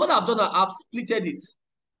 so with what I've done, I've splitted it.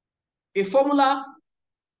 A formula,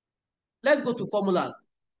 let's go to formulas.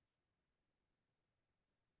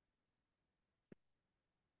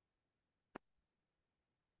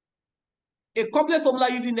 A complex formula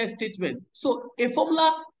using next statement. So a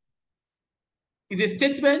formula is a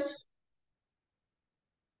statement,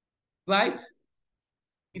 right?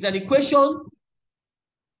 It's an equation.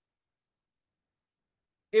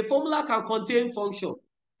 A formula can contain function.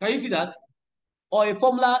 Can you see that? Or a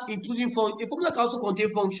formula including function. A formula can also contain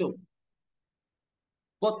function.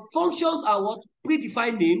 But functions are what?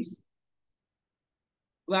 Predefined names,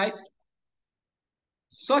 right?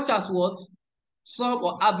 Such as what? Sum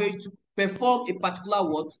or average, to perform a particular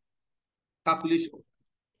what? Calculation.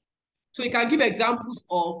 So you can give examples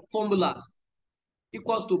of formulas.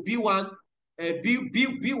 Equals to B1,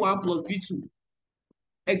 B1 plus B2.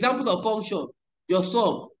 Examples of function: your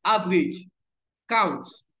sum, average, count.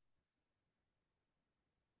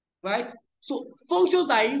 Right? So functions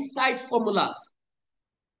are inside formulas.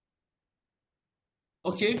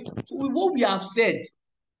 Okay? So with what we have said,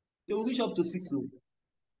 they will reach up to 6.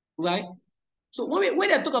 Right? So when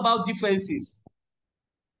they talk about differences,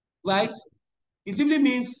 right, it simply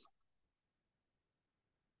means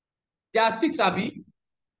there are 6, Abi.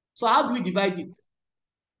 So how do we divide it?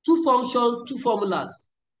 2 functions, 2 formulas.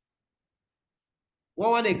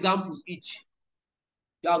 One examples each.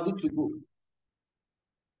 You are good to go.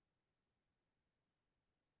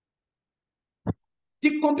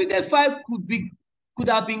 The completed file could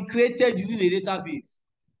have been created using a database.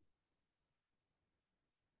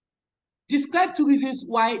 Describe 2 reasons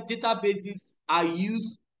why databases are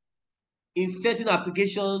used in certain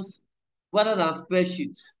applications rather than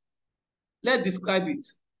spreadsheets. Let's describe it.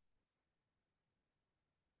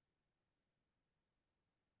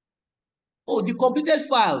 Oh, the completed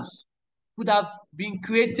files could have been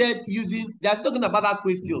created using, they're talking about that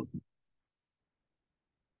question.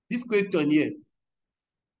 This question here.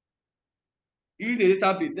 Use a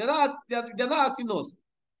database. They're not asking us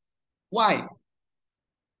why.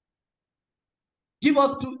 Give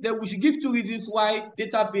us 2, then we should give 2 reasons why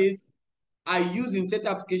database are used in certain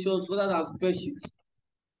applications rather than spreadsheets.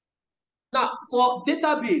 Now, for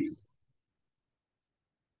database,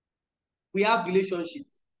 we have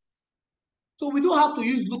relationships. So we don't have to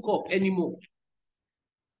use lookup anymore.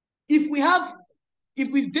 If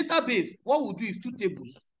with database, what we'll do is 2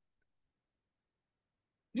 tables.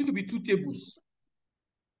 It could be 2 tables.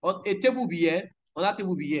 Or a table will be here, another table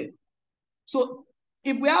will be here. So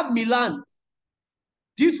if we have Milan,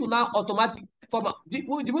 this will now automatically format. The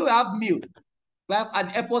way we have meal, we have an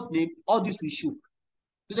airport name, all this will show.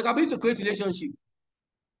 So they can be used to create relationship.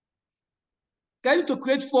 Can you to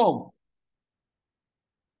create form,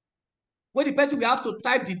 where the person will have to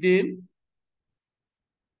type the name,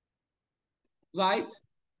 right?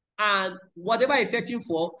 And whatever he's searching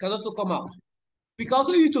for can also come out. We can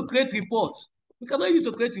also use to create reports. We cannot use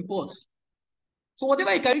to create reports. So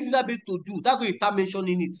whatever you can use database to do, that's when you start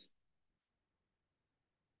mentioning it.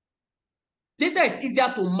 Data is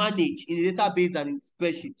easier to manage in a database than in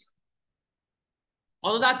spreadsheet.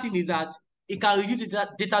 Another thing is that it can reduce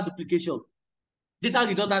data duplication. Data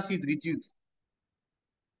redundancy is reduced.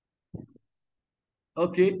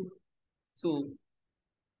 Okay. So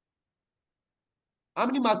how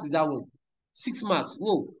many marks is that one? 6 marks.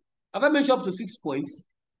 Whoa. Have I mentioned up to 6 points?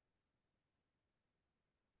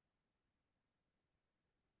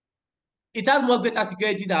 It has more greater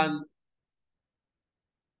security than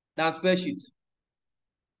spreadsheet.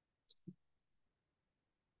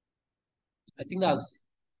 I think that's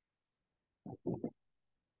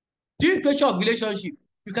during creation of relationship,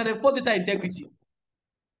 you can enforce data integrity.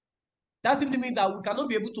 That simply means that we cannot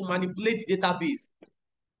be able to manipulate the database,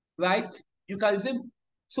 right? You can say,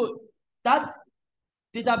 so that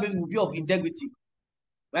database will be of integrity,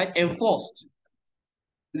 right? Enforced.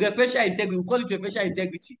 Referential integrity, we call it referential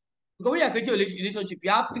integrity. Because when you are creating a relationship,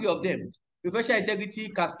 you have three of them. Referential integrity,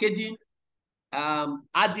 cascading,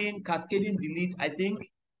 adding, cascading, delete, I think.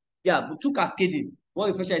 Yeah, but two cascading,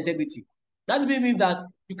 one referential integrity. That means that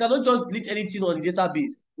you cannot just delete anything on the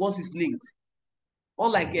database once it's linked.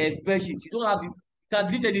 Unlike a spreadsheet, you don't have to, you can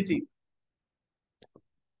delete anything.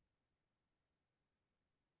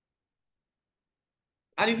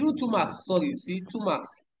 And if you 2 marks, sorry, see, 2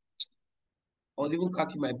 marks. Or even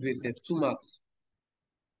calculate my grade, 2 marks.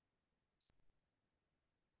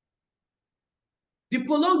 The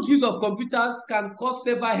prolonged use of computers can cause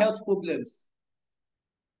several health problems,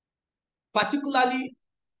 particularly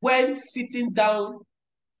when sitting down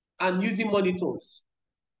and using monitors.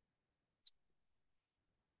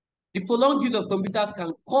 The prolonged use of computers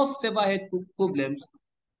can cause several health problems,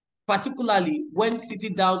 particularly when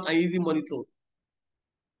sitting down and using monitors.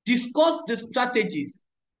 Discuss the strategies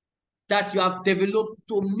that you have developed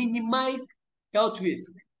to minimize health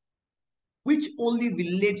risk, which only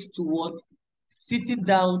relates to what? Sitting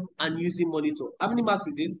down and using monitor. How many marks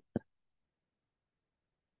is this?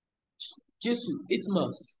 Jesus, 8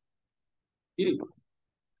 marks. Yeah.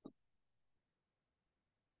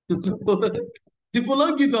 The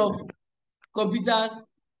prolonged use of computers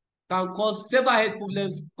can cause several health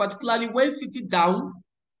problems, particularly when sitting down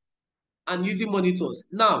and using monitors.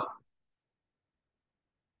 Now,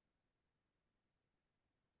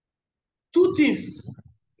 two things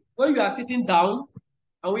when you are sitting down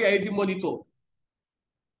and when you are using monitor.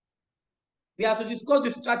 We have to discuss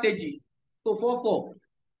the strategy. So 4-4. We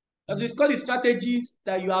have to discuss the strategies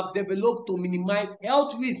that you have developed to minimize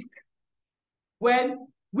health risk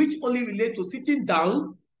which only relate to sitting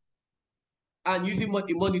down and using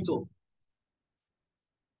a monitor.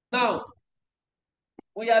 Now,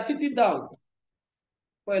 when you are sitting down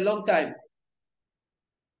for a long time,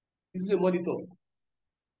 this is a monitor.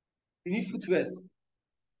 You need footrest.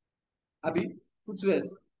 Abi,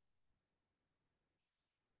 footrest.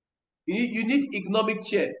 You need ergonomic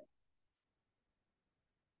chair.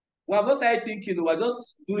 We have not started thinking, we're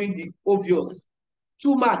just doing the obvious.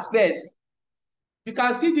 2 marks first. You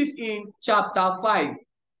can see this in chapter 5.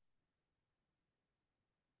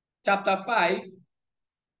 Chapter 5,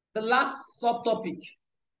 the last subtopic.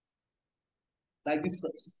 Like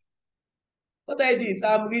this. What I did is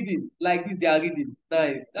I'm reading like this, they are reading.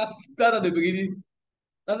 Nice. That's not the beginning.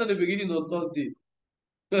 That's not the beginning of Thursday.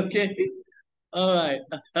 Okay. All right.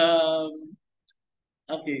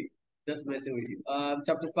 Okay. Just messing with you.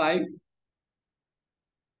 Chapter 5.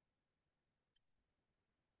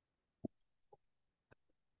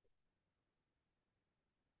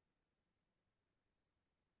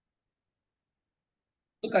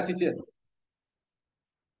 Look at it here.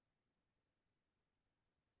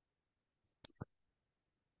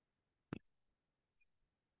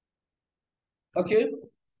 Okay.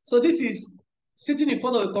 So this is sitting in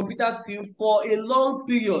front of a computer screen for a long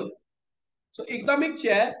period. So ergonomic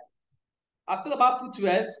chair. I've talked about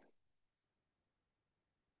footrest.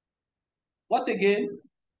 What again?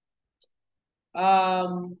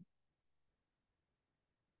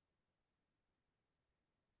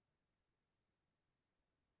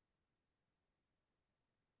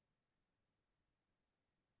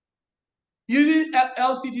 Using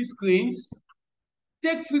LCD screens,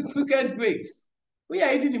 take frequent breaks. When you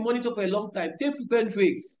are using the monitor for a long time, take frequent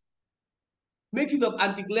breaks. Make use of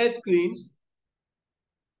anti-glare screens.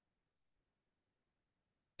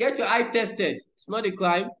 Get your eye tested. It's not a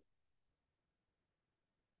crime.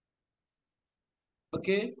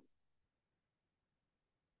 Okay.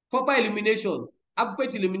 Proper illumination.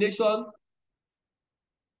 Adequate illumination.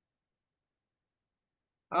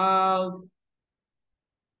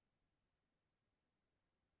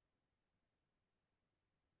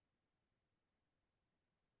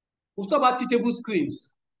 We'll talk about teachable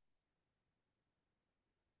screens.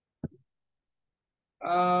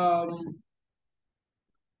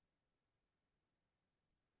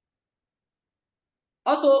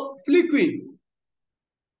 Also, flickering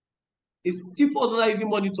is default using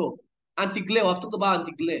monitor. Anti-glare, I've talked about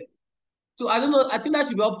anti-glare. So I don't know, I think that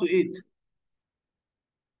should be up to 8.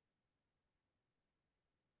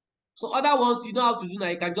 So other ones you don't have to do now,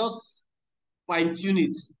 you can just fine-tune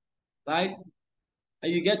it, right?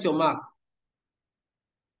 And you get your mark.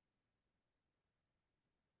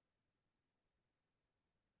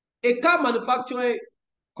 A car manufacturing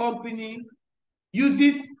company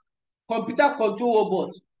uses computer control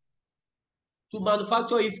robots to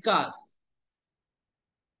manufacture its cars.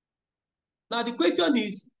 Now the question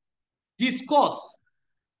is, discuss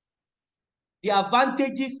the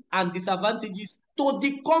advantages and disadvantages to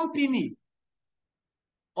the company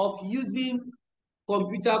of using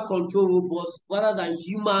computer control robots rather than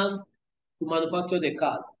humans to manufacture the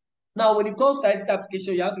cars. Now, when it comes to IT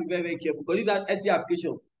application, you have to be very, very careful because this is an IT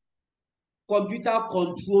application, computer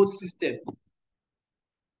control system.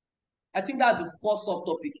 I think that's the first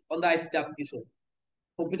subtopic under ICT application,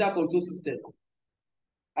 computer control system.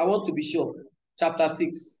 I want to be sure. Chapter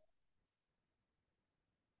 6.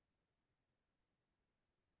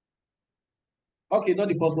 Okay, not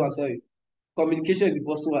the first one, sorry. Communication is the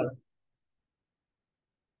first one.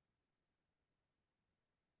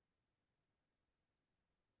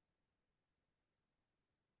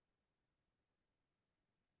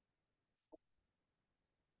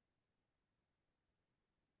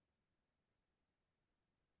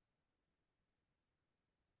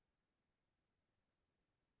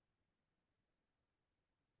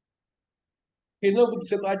 Okay, no,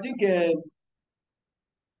 I think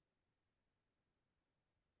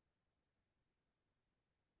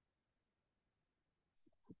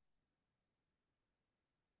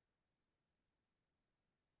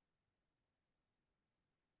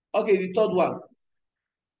okay, the third one.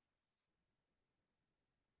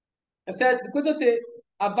 I said the question say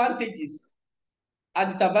advantages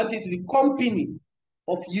and disadvantages to the company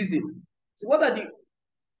of using. So what is the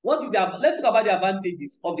let's talk about the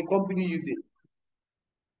advantages of the company using.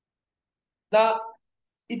 Now,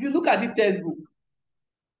 if you look at this textbook,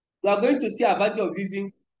 you are going to see advantage of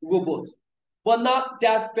using robots. But now they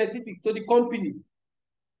are specific to the company.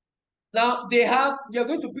 Now you are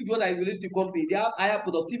going to pick the one that is related to the company. They have higher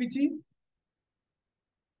productivity.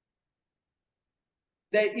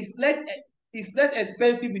 It's less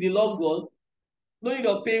expensive in the long run. No need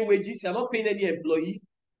of paying wages. You're not paying any employee.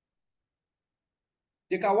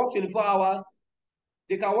 They can work 24 hours.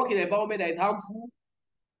 They can work in an environment that is harmful.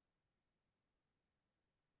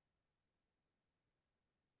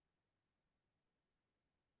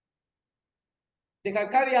 They can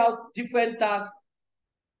carry out different tasks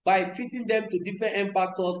by fitting them to different end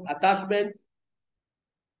factors, attachments.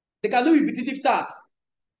 They can do repetitive tasks.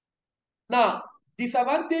 Now,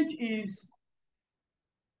 disadvantage is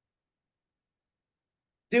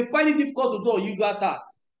they find it difficult to do unusual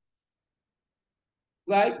tasks,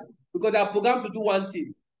 right? Because they are programmed to do one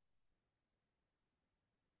thing.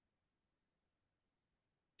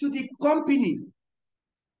 To the company,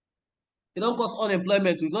 they don't cause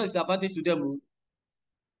unemployment. It's not a disadvantage to them.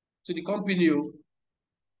 To the company,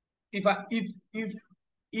 if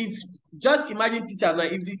just imagine teachers now,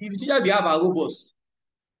 if the teachers you have are robots,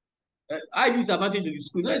 I use the advantage of the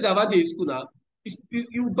school. Not the advantage of school now.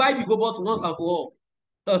 You buy the robot once and for all.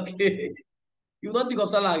 Okay. You don't think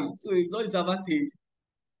of salary, so it's not disadvantage.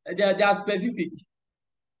 They are specific.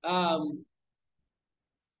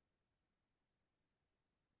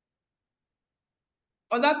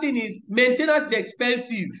 Another thing is maintenance is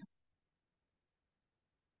expensive.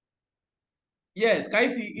 Yes, can you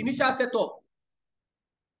see initial setup?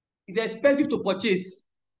 It's expensive to purchase.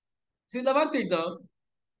 It's an advantage now.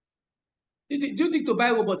 Do you think to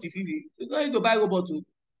buy robot is easy? It's not easy to buy robot too.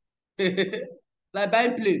 Like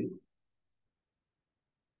buying plane.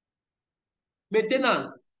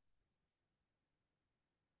 Maintenance.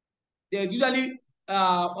 They usually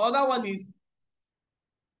other one is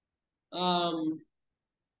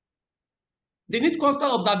they need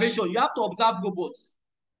constant observation. You have to observe robots.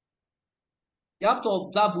 You have to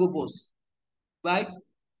observe robots, right?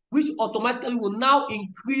 Which automatically will now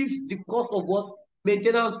increase the cost of what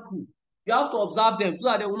maintenance crew. You have to observe them so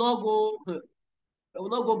that they will not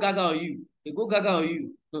go gaga on you. They go gaga on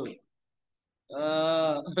you.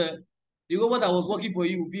 The robot that was working for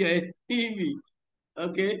you will be a me.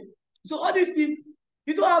 Okay. So all these things,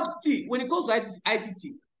 you don't have to see when it comes to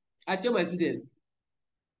ICT. I tell my students,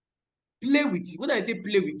 play with it. When I say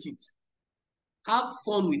play with it, have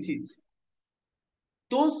fun with it.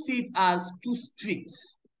 Don't see it as too strict.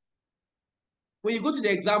 When you go to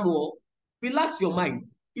the exam hall, relax your mind.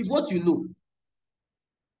 It's what you know.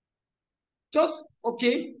 Just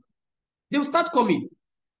okay, they will start coming.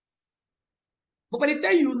 But by the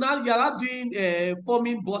time you are not doing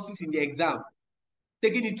forming bosses in the exam,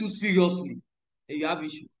 taking it too seriously, and you have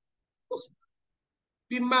issues. Just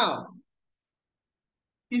be mild.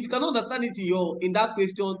 If you cannot understand it in that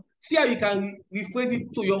question, see how you can rephrase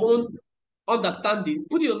it to your own understanding.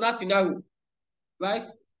 Put it on that scenario, right?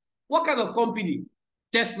 What kind of company?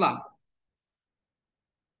 Tesla.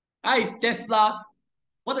 How is Tesla?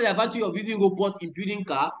 What are the advantages of using robots in building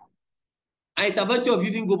car? And its advantage of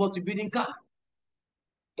using robots in building car.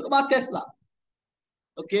 Talk about Tesla.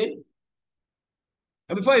 Okay?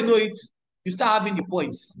 And before you know it, you start having the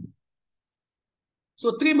points.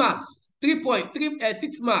 So 3 marks, 6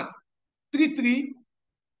 marks, 3-3,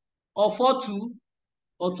 or 4-2,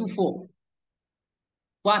 or 2-4.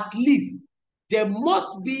 But at least there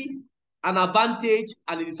must be an advantage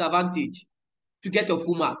and a disadvantage to get your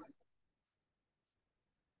full marks.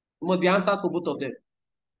 There must be answers for both of them.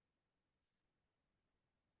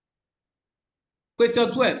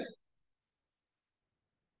 Question 12.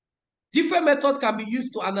 Different methods can be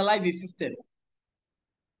used to analyze a system.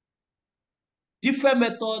 Different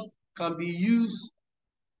methods can be used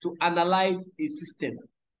to analyze a system.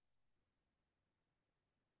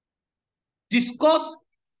 Discuss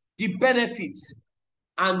the benefits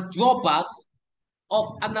and drawbacks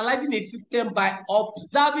of analyzing a system by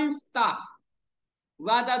observing staff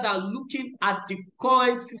rather than looking at the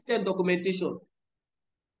current system documentation.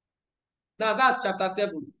 Now that's chapter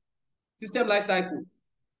 7, system life cycle.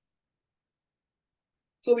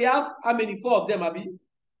 So we have how many? 4 of them, Abi?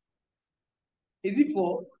 Is it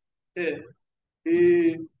 4?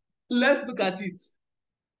 Let's look at it.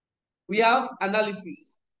 We have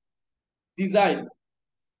analysis, design,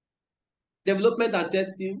 development and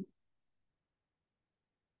testing,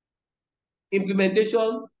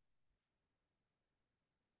 implementation,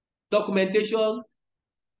 documentation,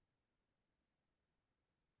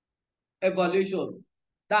 evaluation.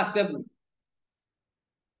 That's 7.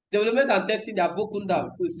 Development and testing, they are broken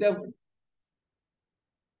down, so it's 7.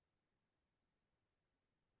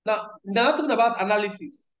 Now talking about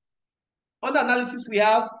analysis. Under analysis, we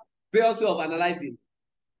have various ways of analyzing.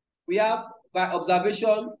 We have by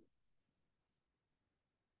observation,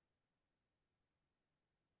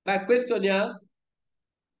 by questionnaires,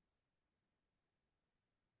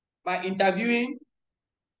 by interviewing,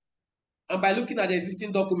 and by looking at the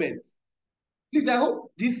existing documents. Please, I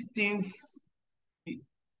hope these things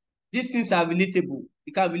are relatable.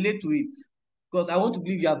 You can relate to it. Because I want to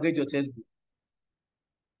believe you have read your textbook.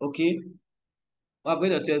 Okay? I've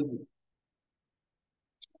read your textbook.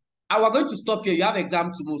 And we're going to stop here. You have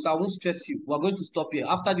exam tomorrow, so I won't stress you. We're going to stop here.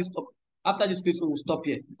 After this question, we'll stop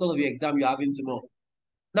here because of your exam you're having tomorrow.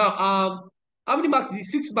 Now, how many marks is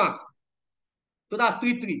it? 6 marks. So that's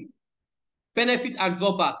 3-3. Benefits and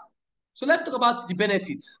drawbacks. So let's talk about the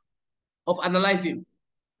benefits of analyzing.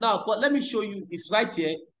 Now, but let me show you. It's right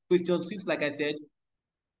here. Question 6, like I said.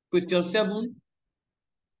 Question 7.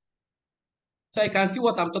 So you can see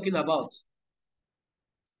what I'm talking about.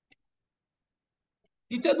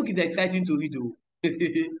 The textbook is exciting to read, though.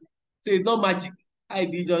 So it's not magic.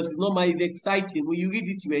 It's not magic. It's exciting. When you read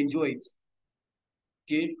it, you enjoy it.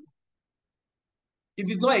 Okay? If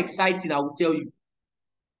it's not exciting, I will tell you.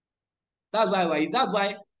 That's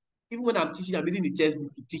why even when I'm teaching, I'm using the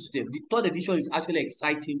textbook to teach them. The 3rd edition is actually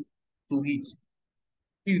exciting to read.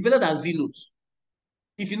 It's better than Z-notes.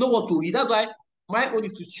 If you know what to read, that's why my own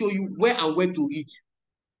is to show you where and when to read.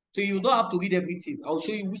 So you don't have to read everything. I'll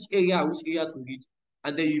show you which area to read,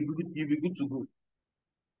 and then you'll be good to go.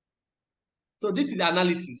 So this is the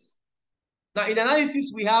analysis. Now, in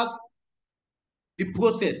analysis, we have the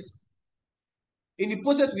process. In the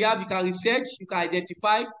process, you can research, you can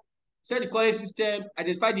identify, set the current system,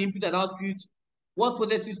 identify the input and output, what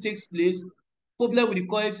processes takes place, problem with the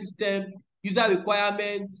current system, user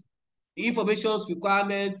requirements, the information's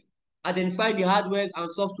requirements, identify the hardware and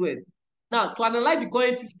software. Now, to analyze the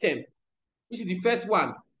current system, which is the first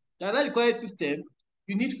one, to analyze the current system,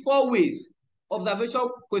 you need 4 ways: observation,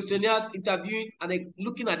 questionnaire, interviewing, and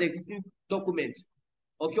looking at the existing document.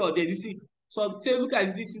 Okay, or the existing. So say look at the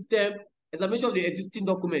existing system, examination of the existing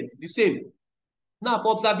document, the same. Now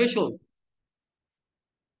for observation,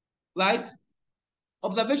 right?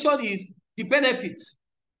 Observation is the benefit.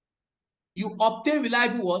 You obtain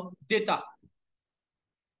reliable what? Data.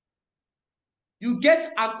 You get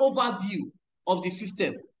an overview of the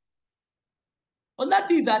system. Another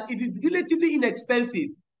thing is that it is relatively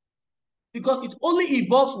inexpensive because it only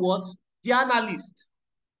involves what? The analyst.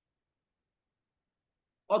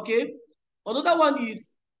 Okay? Another one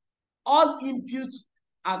is all input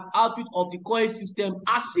and output of the current system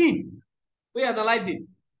are seen when you're analyzing.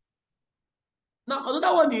 Now,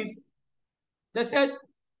 another one is, they said,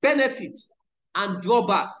 benefits and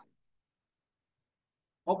drawbacks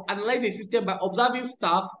of analyzing a system by observing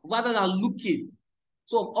staff rather than looking.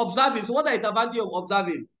 So, observing. So, what is the advantage of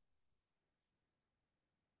observing?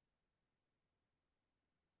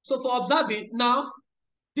 So, for observing, now,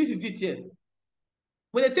 this is it here.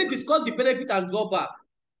 When they say discuss the benefit and drawback,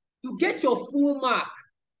 to get your full mark,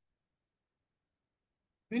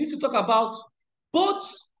 you need to talk about both.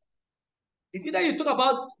 It's either you talk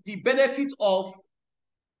about the benefit of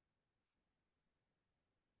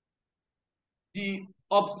the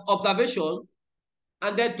observation,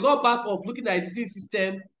 and then drawback of looking at the existing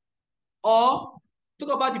system, or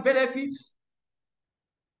talk about the benefits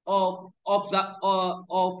of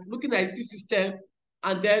looking at the existing system,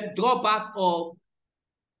 and then drawback of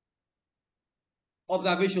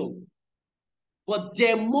observation. But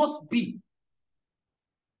there must be,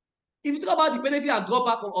 if you talk about the benefit and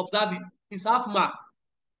drawback of observing, it's half mark.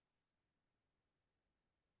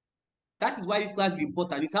 That is why this class is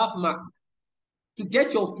important. It's half mark. To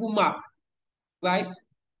get your full mark, right?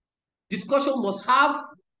 Discussion must have,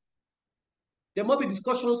 there must be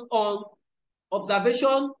discussions on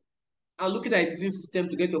observation and looking at existing system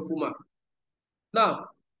to get your full mark. Now,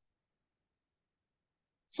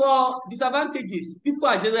 for disadvantages, people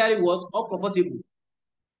are generally what? Uncomfortable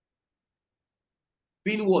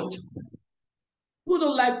being watched. People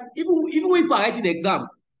don't like, even when people are writing exam,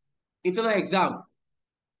 internal exam,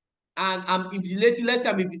 and I'm invigilating, let's say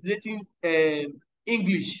I'm invigilating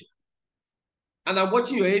English, and I'm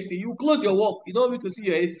watching your essay, you close your work, you don't want me to see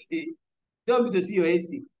your essay. You don't want me to see your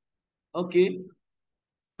essay. Okay?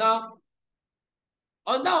 Now,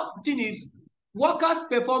 another thing is, workers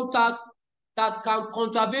perform tasks that can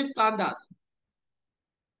contravene standards,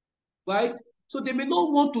 right? So they may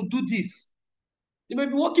not want to do this. They may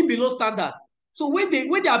be working below standard. So when they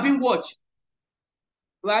are being watched,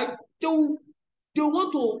 right, they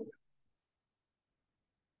want to,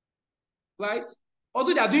 right,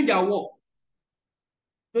 although they are doing their work,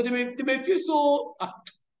 so they may feel so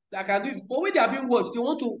like I do this, but when they are being watched, they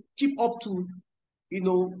want to keep up to,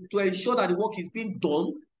 to ensure that the work is being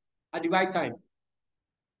done at the right time.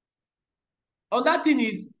 Another thing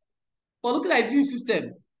is, for looking at the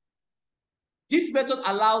system, this method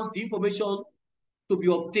allows the information to be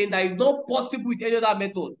obtained that is not possible with any other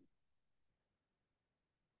method.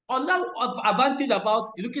 Another advantage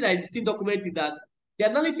about looking at existing document is that the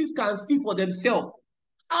analysis can see for themselves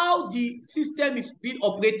how the system is being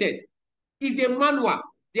operated. It's a manual.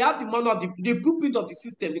 They have the manual, the blueprint of the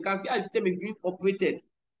system. They can see how the system is being operated.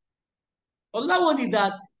 Another one is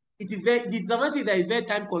that it is the disadvantage is that it's very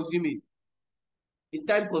time consuming. It's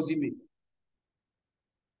time consuming.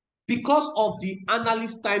 Because of the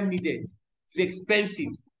analyst time needed, it's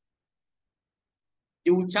expensive.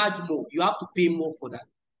 They will charge more. You have to pay more for that,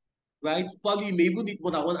 right? Probably you may even need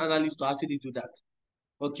more than one analyst to actually do that.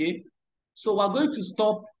 Okay, so we're going to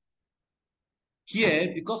stop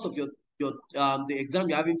here because of the exam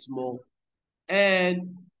you're having tomorrow.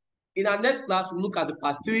 And in our next class, we'll look at the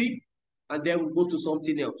part 3, and then we'll go to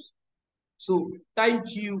something else. So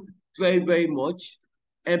thank you very, very much.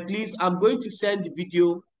 And please, I'm going to send the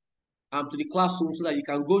video to the classroom so that you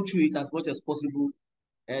can go through it as much as possible,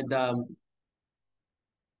 and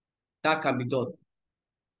that can be done.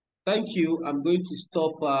 Thank you. I'm going to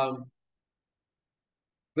stop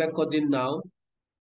recording now.